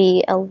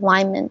the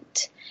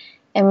alignment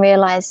and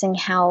realizing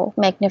how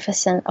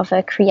magnificent of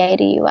a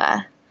creator you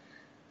are,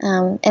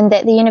 and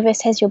that the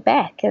universe has your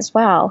back as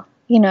well.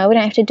 We don't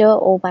have to do it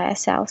all by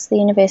ourselves. The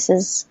universe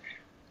is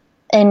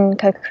in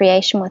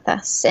co-creation with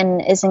us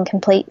and is in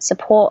complete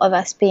support of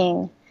us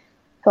being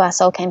who our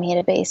soul came here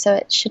to be. So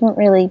it shouldn't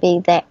really be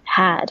that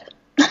hard.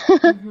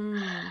 Mm-hmm.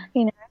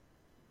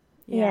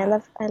 Yeah,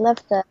 I love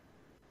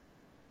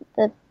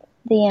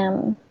the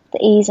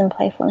ease and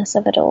playfulness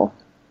of it all.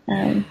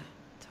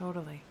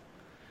 Totally.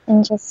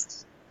 And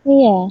just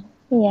love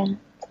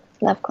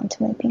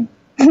quantum leaping.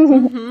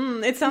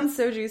 Mm-hmm. It sounds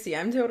so juicy.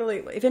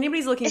 If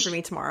anybody's looking for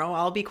me tomorrow,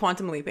 I'll be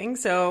quantum leaping,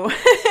 so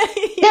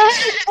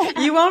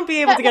you won't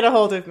be able to get a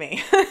hold of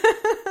me.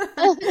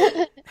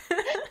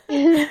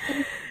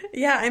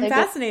 Yeah, I'm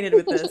fascinated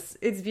with this.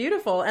 It's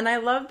beautiful. And I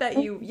love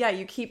that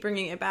you keep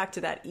bringing it back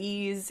to that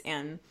ease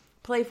and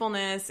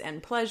playfulness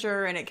and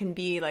pleasure. And it can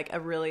be like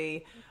a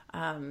really,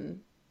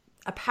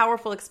 a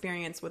powerful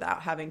experience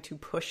without having to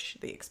push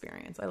the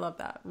experience. I love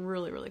that.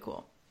 Really, really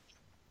cool.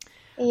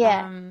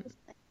 Yeah.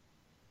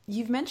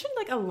 You've mentioned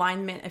like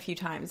alignment a few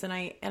times, and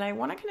I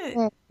want to kind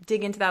of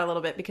dig into that a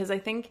little bit, because I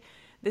think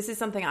this is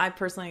something I've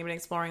personally been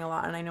exploring a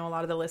lot, and I know a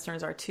lot of the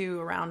listeners are too,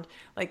 around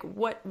like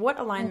what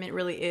alignment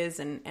really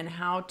is and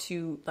how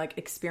to like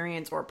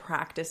experience or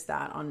practice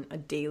that on a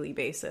daily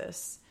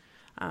basis.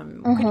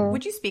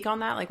 Would you speak on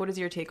that? Like, what is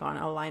your take on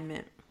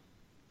alignment?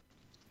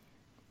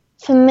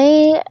 For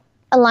me,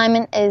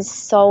 alignment is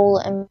soul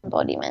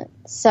embodiment.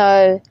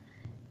 So,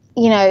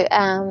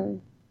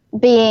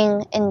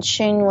 being in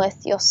tune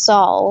with your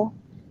soul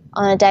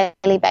on a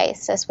daily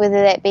basis,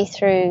 whether that be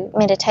through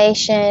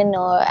meditation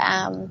or,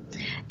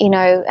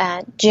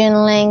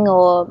 journaling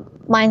or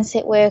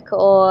mindset work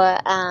or,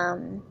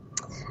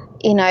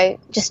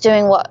 just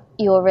doing what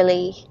you're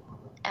really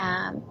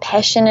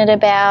passionate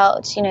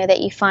about, that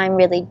you find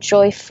really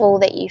joyful,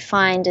 that you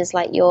find is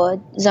like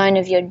your zone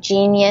of your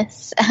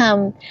genius,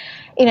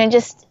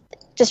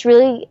 just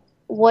really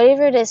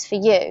whatever it is for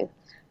you,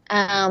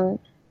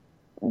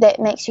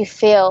 that makes you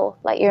feel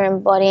like you're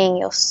embodying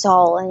your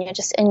soul and you're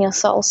just in your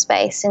soul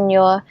space and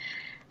you're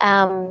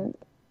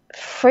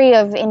free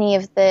of any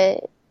of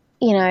the,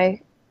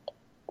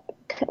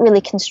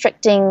 really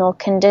constricting or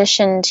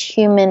conditioned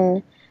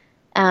human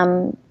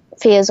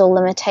fears or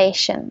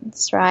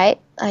limitations,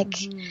 right? Like,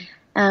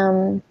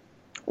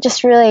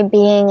 just really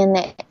being in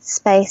that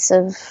space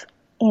of,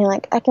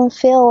 like I can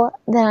feel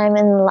that I'm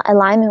in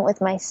alignment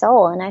with my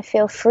soul and I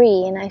feel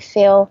free and I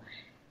feel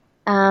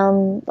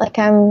like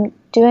I'm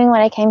doing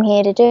what I came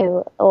here to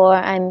do, or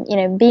I'm,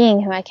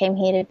 being who I came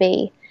here to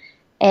be.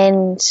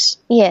 And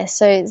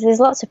so there's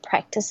lots of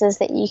practices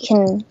that you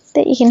can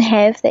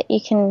have, that you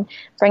can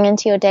bring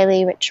into your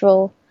daily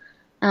ritual.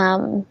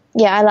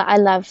 I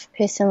love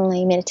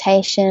personally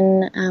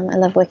meditation. I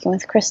love working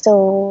with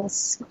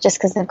crystals just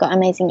because they've got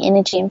amazing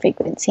energy and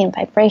frequency and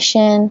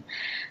vibration.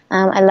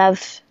 I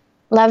love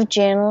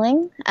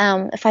journaling.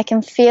 If I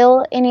can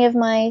feel any of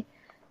my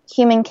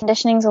human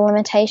conditionings or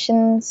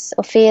limitations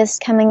or fears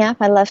coming up,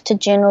 I love to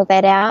journal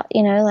that out,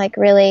 like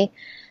really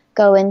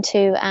go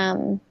into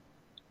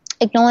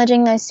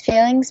acknowledging those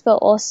feelings, but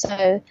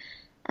also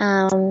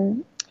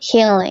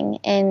healing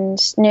and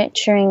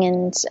nurturing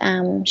and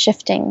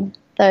shifting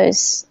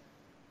those,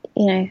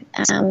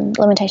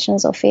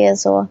 limitations or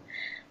fears or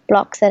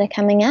blocks that are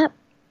coming up.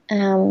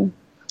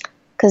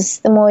 Because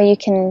the more you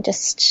can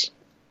just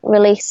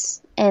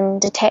release and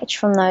detach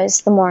from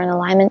those, the more in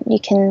alignment you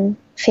can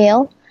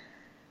feel.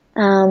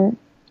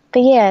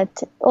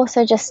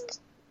 Also just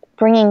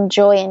bringing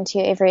joy into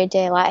your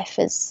everyday life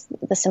is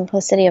the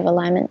simplicity of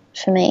alignment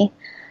for me,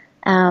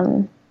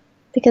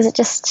 because it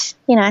just,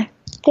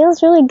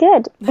 feels really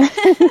good.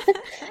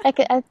 I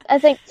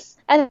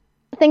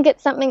think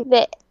it's something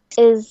that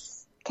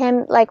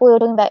like we were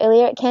talking about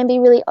earlier, it can be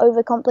really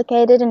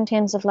overcomplicated in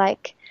terms of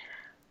like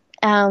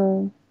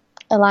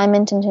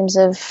alignment, in terms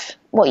of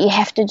what you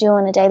have to do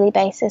on a daily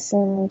basis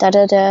and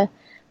da-da-da.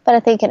 But I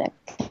think it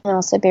can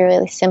also be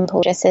really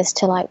simple, just as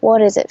to like,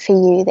 what is it for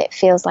you that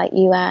feels like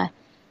you are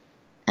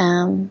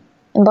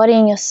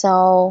embodying your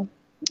soul,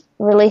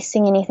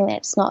 releasing anything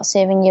that's not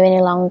serving you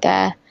any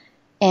longer,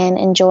 and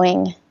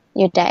enjoying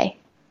your day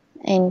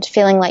and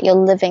feeling like you're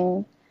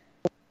living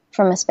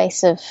from a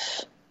space of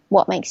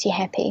what makes you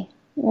happy.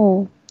 I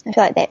feel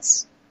like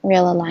that's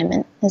real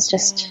alignment is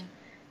just,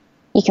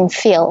 you can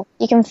feel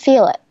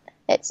it.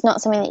 It's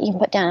not something that you can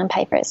put down on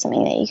paper. It's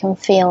something that you can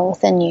feel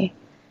within you.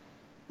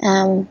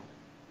 But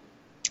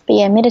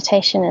yeah,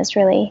 meditation is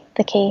really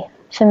the key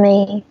for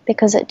me,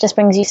 because it just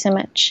brings you so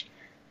much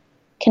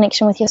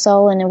connection with your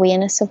soul and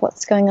awareness of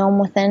what's going on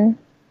within.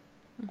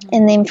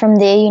 And then from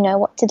there, you know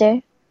what to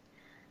do.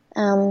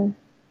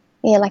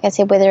 Yeah, like I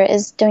said, whether it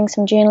is doing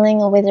some journaling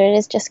or whether it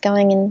is just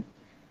going and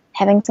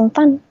having some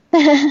fun.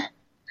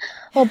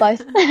 Or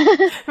both.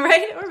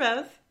 Right? Or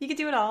both. You can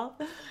do it all.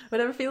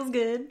 Whatever feels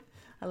good.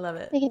 I love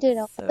it. You can do it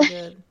all. So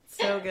good.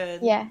 So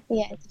good. Yeah,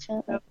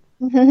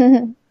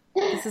 definitely.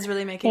 This is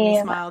really making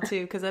me smile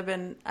too, because I've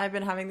been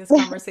having this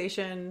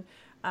conversation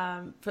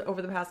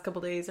over the past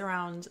couple days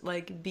around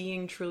like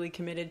being truly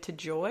committed to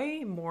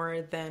joy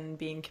more than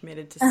being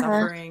committed to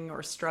suffering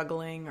or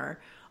struggling or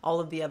all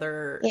of the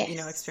other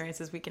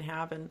experiences we can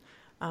have. And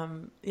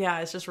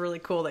it's just really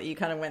cool that you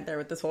kind of went there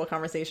with this whole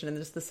conversation, and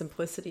just the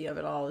simplicity of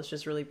it all is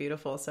just really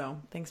beautiful. So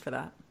thanks for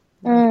that.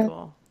 Really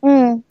cool.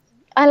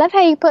 I love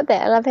how you put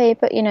that. I love how you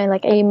put,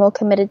 like, are you more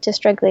committed to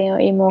struggling or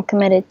are you more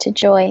committed to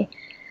joy?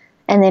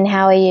 And then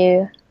how are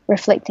you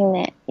reflecting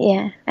that?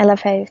 Yeah, I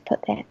love how you've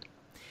put that.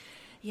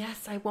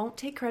 Yes, I won't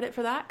take credit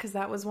for that, because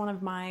that was one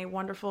of my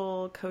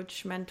wonderful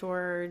coach,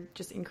 mentor,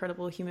 just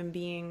incredible human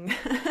being,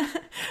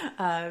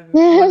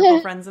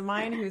 wonderful friends of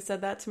mine who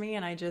said that to me.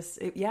 And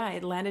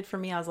it landed for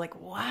me. I was like,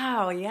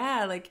 wow,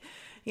 yeah, like,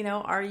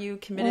 are you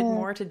committed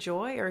more to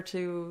joy or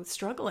to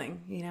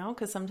struggling?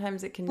 Because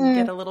sometimes it can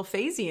get a little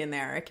phasey in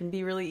there. It can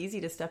be really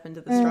easy to step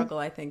into the struggle.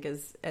 I think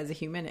as a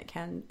human, it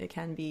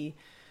can be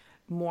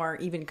more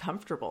even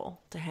comfortable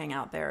to hang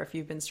out there if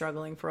you've been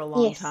struggling for a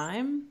long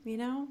time,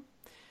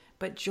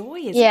 But joy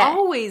is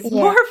always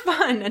more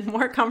fun and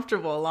more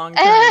comfortable long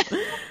term.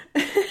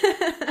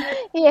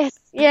 Yes,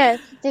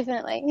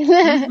 definitely.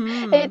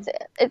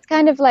 It's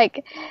kind of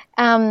like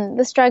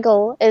the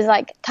struggle is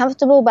like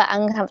comfortable but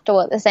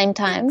uncomfortable at the same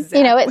time.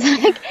 Exactly.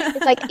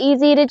 It's like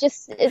easy to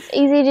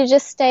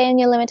just stay in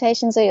your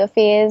limitations or your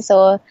fears,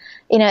 or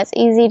it's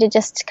easy to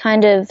just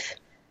kind of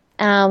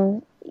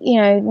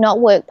not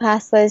work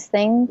past those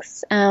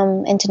things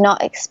and to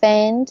not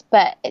expand,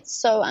 but it's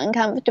so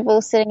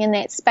uncomfortable sitting in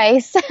that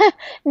space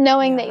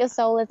knowing that your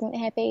soul isn't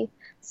happy.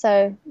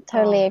 So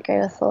totally agree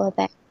with all of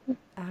that.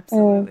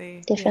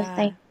 Absolutely.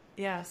 Definitely.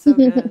 Yeah, so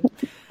good.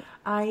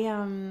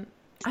 I'm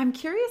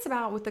curious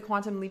about with the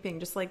quantum leaping,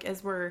 just like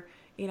as we're,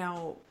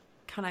 kind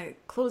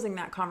of closing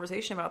that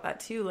conversation about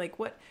that too, like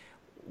what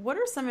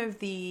are some of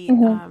the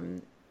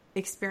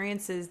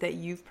experiences that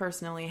you've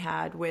personally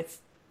had with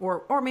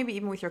or maybe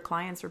even with your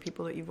clients or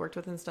people that you've worked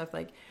with and stuff,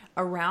 like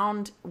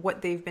around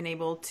what they've been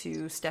able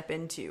to step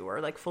into or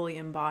like fully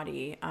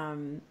embody.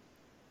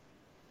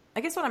 I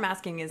guess what I'm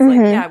asking is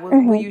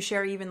will you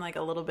share even like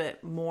a little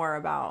bit more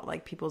about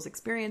like people's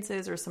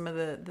experiences or some of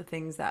the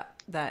things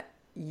that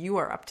you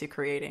are up to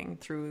creating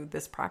through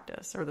this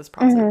practice or this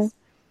process?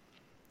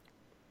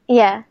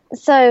 Yeah.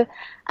 So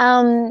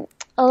a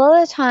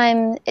lot of the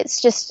time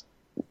it's just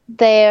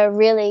they're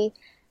really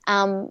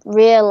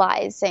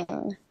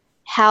realizing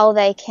how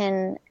they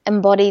can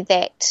embody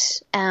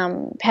that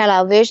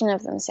parallel version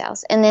of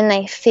themselves, and then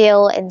they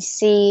feel and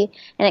see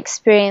and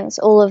experience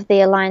all of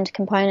the aligned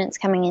components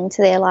coming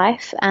into their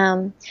life.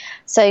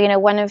 So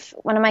one of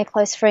my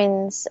close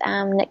friends,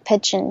 Nick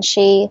Pidgeon,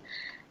 she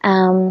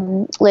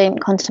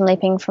learned quantum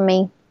leaping from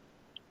me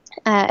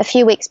a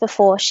few weeks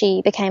before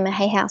she became a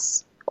Hay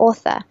House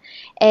author,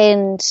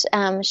 and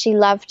she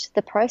loved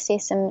the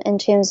process in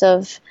terms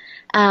of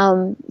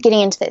getting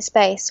into that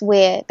space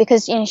where,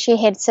 because she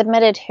had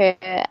submitted her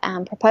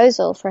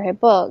proposal for her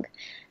book,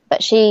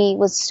 but she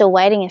was still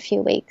waiting a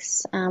few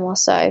weeks or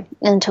so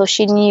until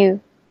she knew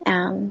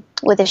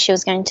whether she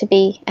was going to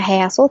be a Hay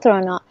House author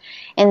or not.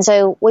 And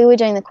so we were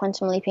doing the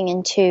quantum leaping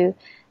into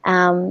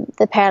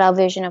the parallel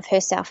version of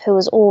herself who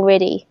was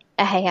already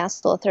a Hay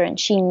House author, and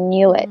she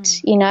knew it,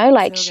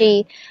 so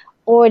she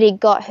already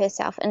got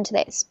herself into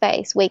that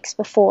space weeks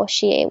before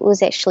she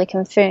was actually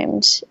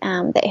confirmed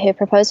that her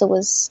proposal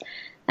was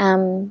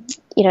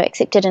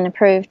accepted and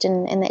approved,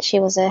 and that she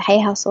was a Hay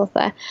House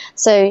author.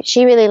 So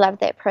she really loved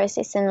that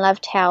process and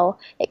loved how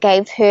it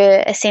gave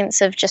her a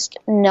sense of just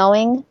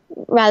knowing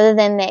rather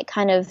than that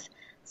kind of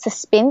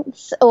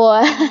suspense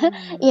or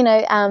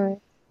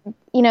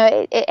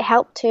it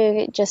helped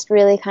her just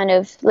really kind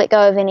of let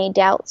go of any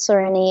doubts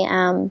or any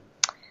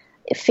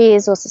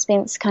fears or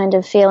suspense kind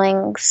of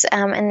feelings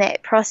in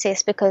that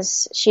process,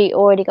 because she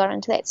already got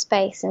into that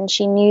space and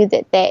she knew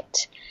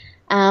that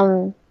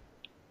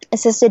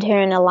assisted her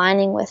in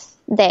aligning with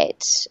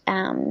that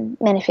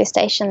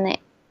manifestation,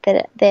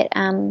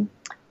 that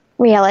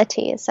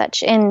reality as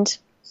such. And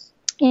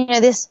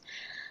there's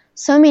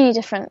so many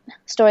different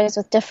stories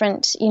with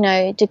different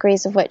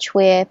degrees of which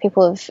where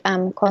people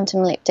have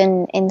quantum leapt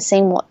and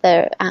seen what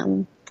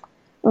the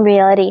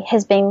reality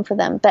has been for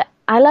them. But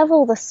I love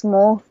all the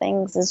small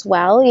things as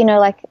well,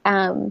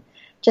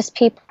 just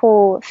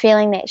people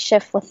feeling that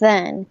shift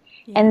within,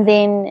 and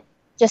then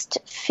just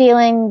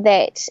feeling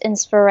that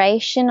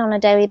inspiration on a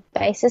daily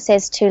basis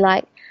as to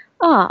like,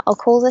 oh, I'll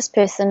call this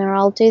person, or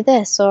I'll do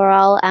this, or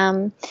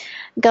I'll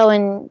go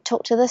and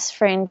talk to this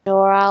friend,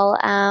 or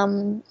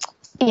I'll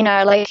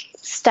like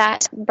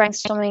start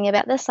brainstorming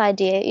about this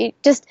idea.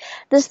 Just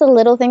the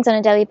little things on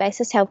a daily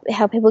basis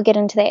how people get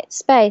into that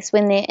space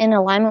when they're in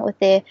alignment with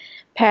their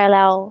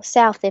parallel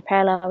self, their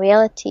parallel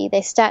reality.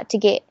 They start to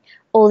get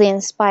all the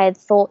inspired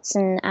thoughts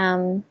and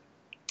all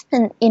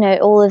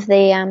of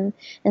the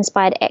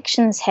inspired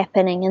actions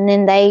happening, and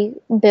then they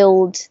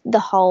build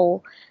the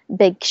whole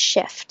big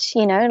shift.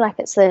 Like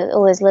it's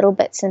all those little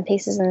bits and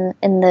pieces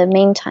in the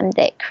meantime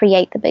that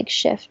create the big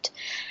shift.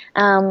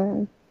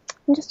 I'm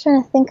just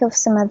trying to think of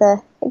some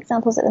other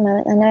examples at the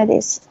moment. I know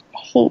there's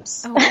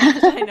heaps. Oh,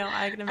 I know.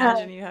 I can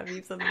imagine you have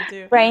heaps of them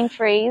too. Brain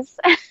freeze.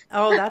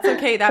 Oh, that's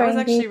okay. That was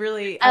actually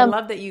really, I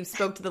love that you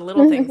spoke to the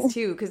little things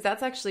too, because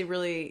that's actually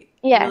really,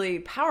 really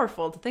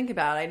powerful to think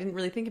about. I didn't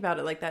really think about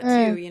it like that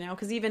too,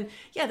 because even,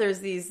 there's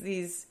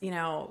these,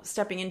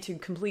 stepping into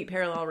complete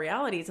parallel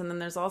realities. And then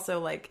there's also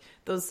like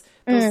those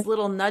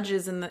little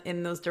nudges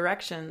in those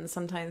directions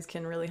sometimes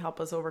can really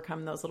help us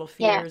overcome those little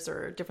fears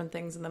or different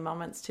things in the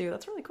moments too.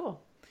 That's really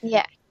cool.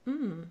 Yeah.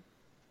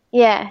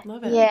 Yeah.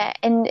 Love it. Yeah.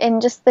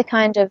 And just the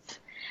kind of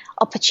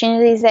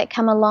opportunities that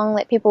come along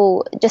that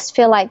people just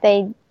feel like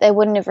they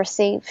wouldn't have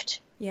received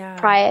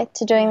prior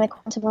to doing the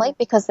quantum leap,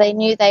 because they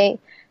knew they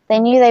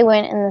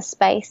weren't in the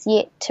space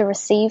yet to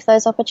receive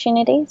those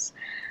opportunities.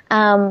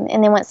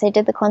 And then once they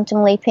did the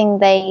quantum leaping,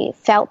 they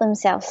felt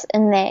themselves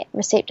in that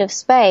receptive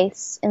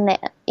space, in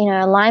that,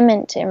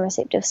 alignment and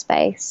receptive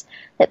space,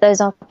 that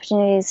those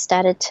opportunities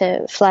started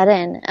to flood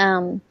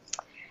in.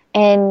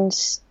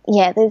 There's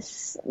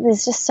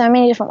just so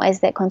many different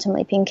ways that quantum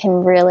leaping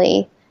can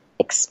really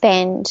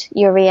expand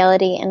your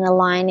reality and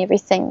align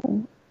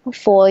everything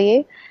for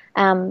you.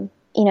 You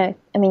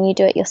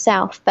do it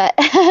yourself, but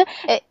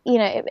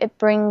it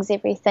brings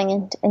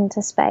everything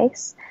into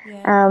space.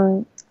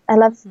 Yeah. I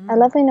love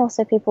when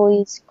also people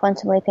use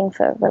quantum leaping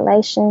for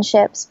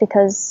relationships,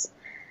 because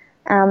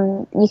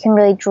you can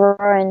really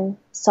draw in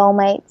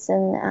soulmates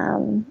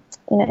and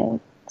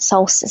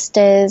soul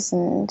sisters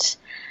and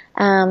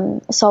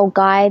soul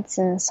guides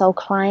and soul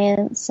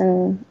clients,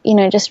 and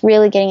just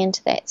really getting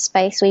into that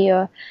space where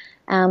you're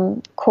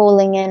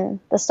calling in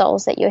the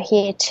souls that you're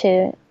here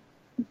to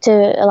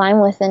align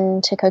with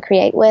and to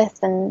co-create with.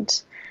 And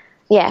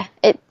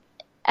it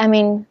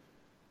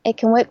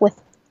can work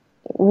with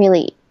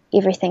really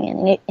everything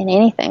and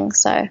anything.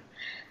 So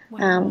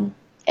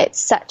it's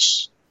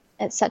such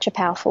a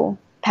powerful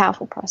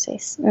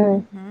process.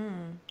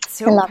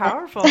 So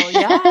powerful.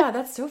 Yeah,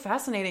 that's so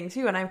fascinating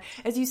too. And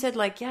as you said,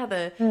 like,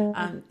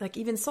 like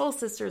even soul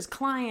sisters,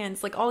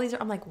 clients, like all these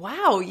I'm like,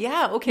 wow,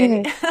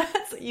 okay.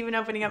 That's even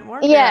opening up more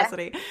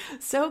curiosity.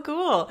 So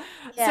cool.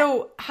 Yeah.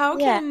 So how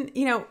can,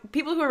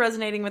 people who are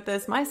resonating with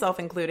this, myself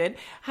included,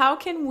 how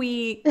can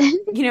we,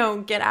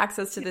 get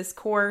access to this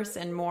course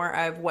and more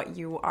of what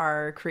you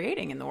are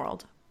creating in the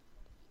world?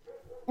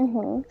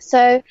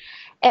 So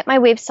at my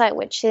website,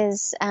 which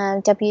is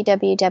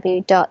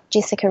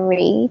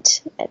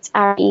www.jessicareid, it's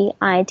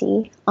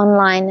REID,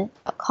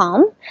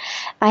 online.com,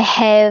 I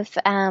have,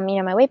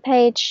 my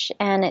webpage,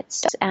 and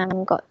it's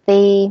got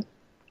the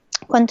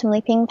quantum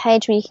leaping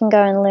page where you can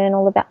go and learn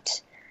all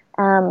about,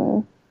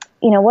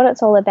 what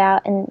it's all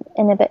about in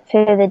a bit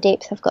further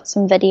depth. I've got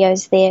some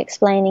videos there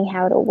explaining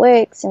how it all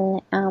works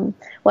and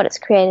what it's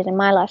created in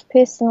my life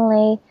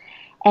personally.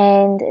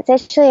 And it's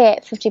actually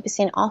at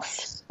 50%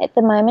 off at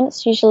the moment.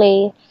 It's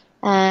usually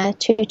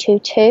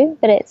 $222,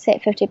 but it's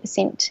at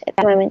 50% at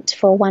the moment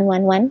for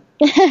 111.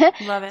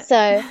 Love it.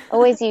 So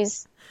always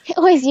use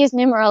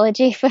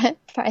numerology for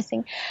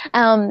pricing.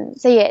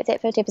 It's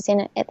at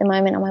 50% at the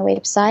moment on my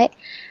website.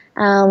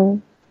 I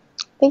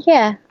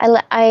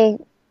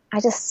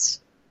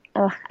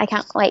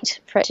can't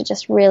wait for it to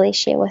just really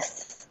share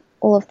with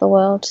all of the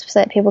world so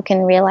that people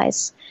can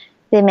realize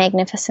their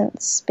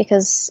magnificence.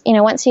 Because,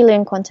 once you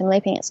learn quantum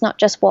leaping, it's not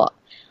just what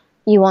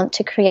you want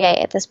to create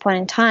at this point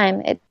in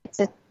time.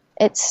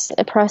 It's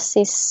a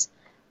process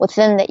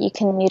within that you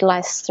can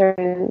utilize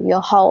through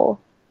your whole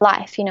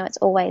life. It's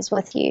always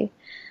with you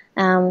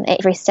at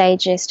every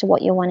stage as to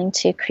what you're wanting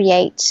to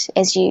create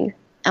as you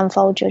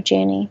unfold your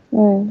journey.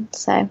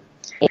 I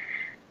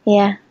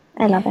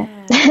love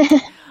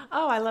it.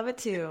 Oh, I love it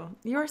too.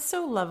 You are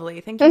so lovely.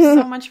 Thank you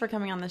so much for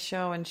coming on the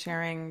show and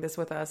sharing this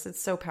with us.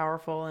 It's so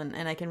powerful,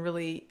 and I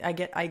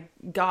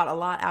got a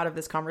lot out of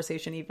this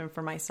conversation even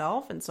for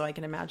myself, and so I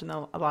can imagine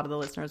a lot of the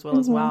listeners will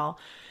as well.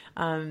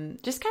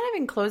 Just kind of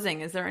in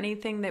closing, is there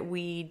anything that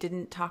we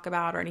didn't talk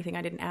about or anything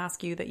I didn't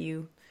ask you that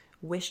you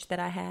wished that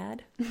I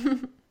had?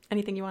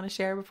 Anything you want to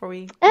share before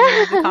we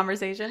end the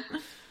conversation?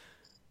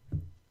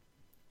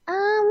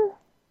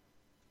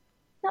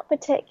 Not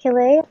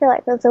particularly. I feel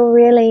like those are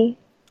really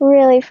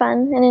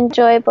fun and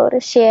enjoyable to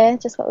share,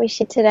 just what we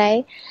shared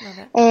today.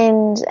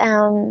 And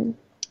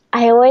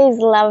I always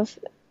love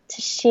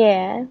to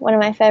share one of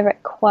my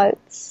favorite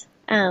quotes,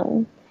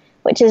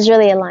 which is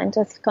really aligned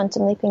with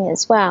quantum leaping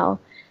as well.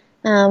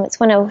 It's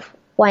one of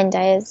Wayne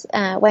Dyer's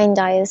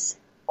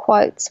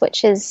quotes,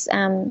 which is,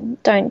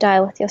 "Don't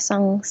die with your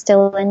song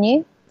still in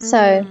you."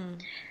 So,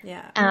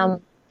 Yeah.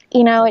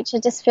 you know, which I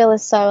just feel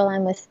is so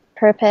aligned with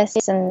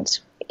purpose and,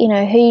 you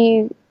know,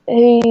 who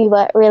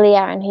you really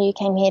are and who you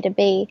came here to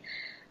be.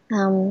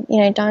 You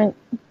know, don't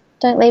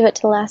leave it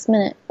to the last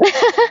minute.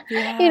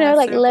 You know, Yeah,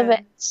 like so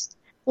good.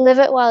 live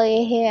it while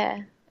you're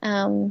here.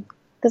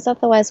 Because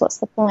otherwise, what's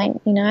the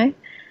point? You know.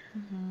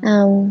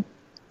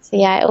 So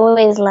yeah, I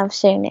always love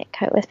sharing that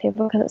quote with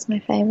people because it's my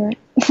favorite.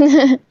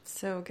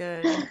 So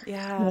good. Yeah.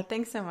 Yeah.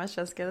 Thanks so much,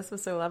 Jessica. This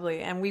was so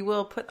lovely. And we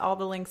will put all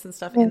the links and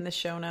stuff in the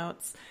show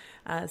notes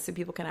so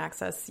people can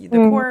access the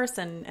course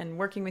and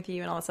working with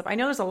you and all that stuff. I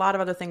know there's a lot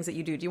of other things that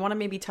you do. Do you want to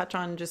maybe touch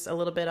on just a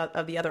little bit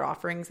of the other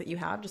offerings that you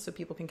have just so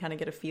people can kind of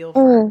get a feel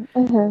for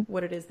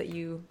what it is that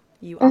you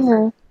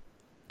offer?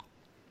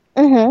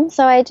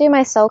 So I do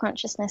my soul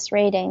consciousness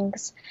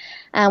readings,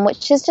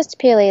 which is just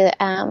purely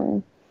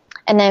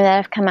a name that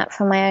I've come up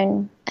for my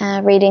own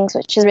readings,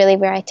 which is really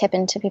where I tap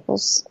into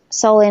people's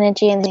soul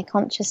energy and their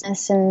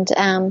consciousness and,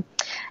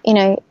 you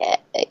know,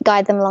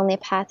 guide them along their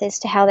path as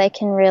to how they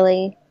can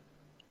really,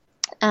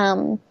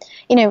 you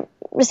know,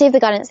 receive the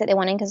guidance that they're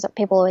wanting, because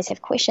people always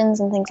have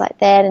questions and things like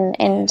that,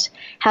 and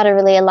how to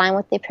really align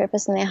with their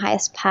purpose and their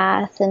highest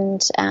path,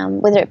 and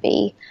whether it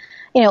be,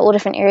 you know, all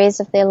different areas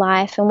of their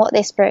life and what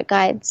their spirit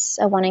guides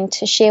are wanting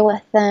to share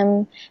with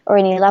them, or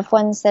any loved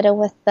ones that are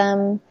with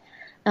them.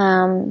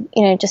 You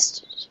know,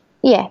 just,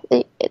 yeah,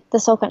 the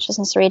soul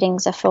consciousness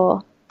readings are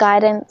for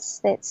guidance.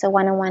 That's a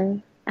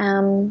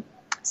one-on-one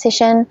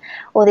session.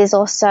 Or there's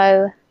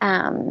also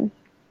my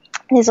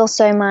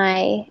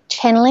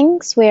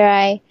channelings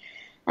where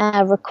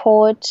I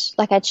record,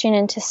 like I tune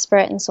into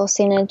spirit and source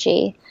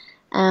energy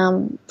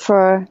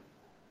for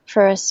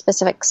a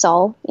specific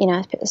soul, you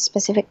know, a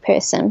specific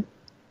person,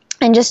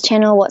 and just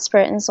channel what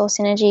spirit and source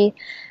energy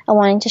are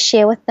wanting to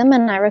share with them,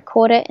 and I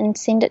record it and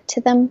send it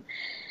to them.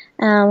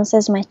 So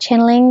those are my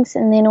channelings.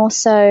 And then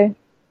also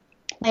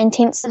my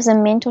intensives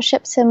and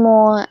mentorships are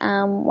more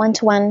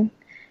one-to-one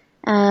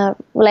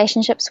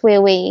relationships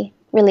where we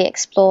really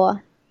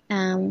explore,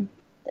 you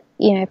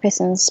know, a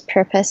person's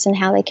purpose and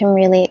how they can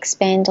really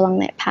expand along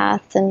that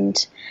path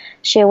and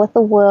share with the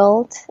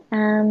world.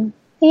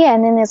 Yeah,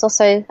 and then there's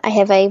also, I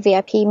have a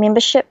VIP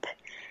membership,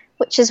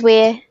 which is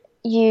where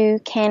you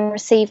can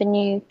receive a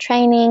new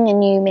training, a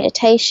new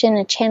meditation,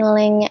 a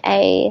channeling,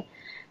 a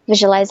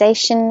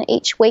visualization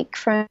each week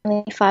for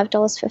only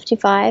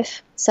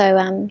 $5.55.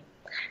 So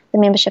the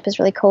membership is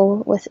really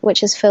cool,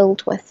 which is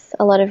filled with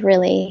a lot of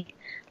really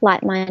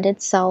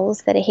like-minded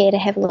souls that are here to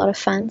have a lot of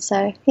fun.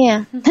 So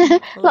yeah,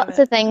 lots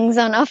of things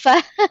on offer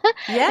at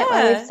my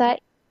website.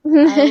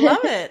 I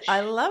love it.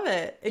 I love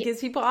it. It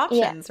gives people Yeah.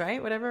 options,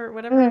 right? Whatever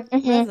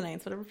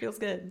resonates, whatever feels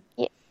good.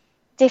 Yeah,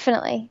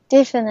 definitely.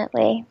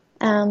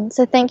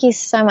 So thank you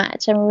so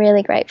much. I'm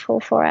really grateful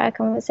for our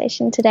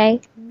conversation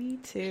today. Me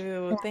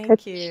too.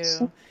 Thank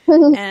you.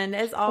 And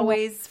as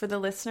always, for the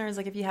listeners,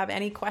 like if you have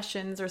any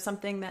questions or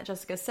something that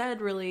Jessica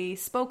said really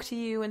spoke to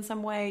you in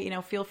some way, you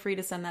know, feel free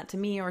to send that to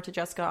me or to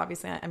Jessica.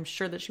 Obviously, I'm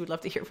sure that she would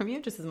love to hear from you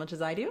just as much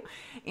as I do.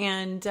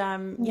 And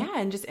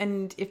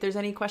and if there's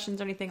any questions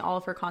or anything, all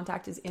of her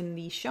contact is in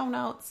the show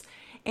notes.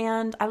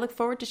 And I look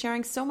forward to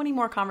sharing so many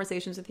more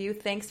conversations with you.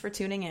 Thanks for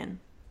tuning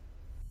in.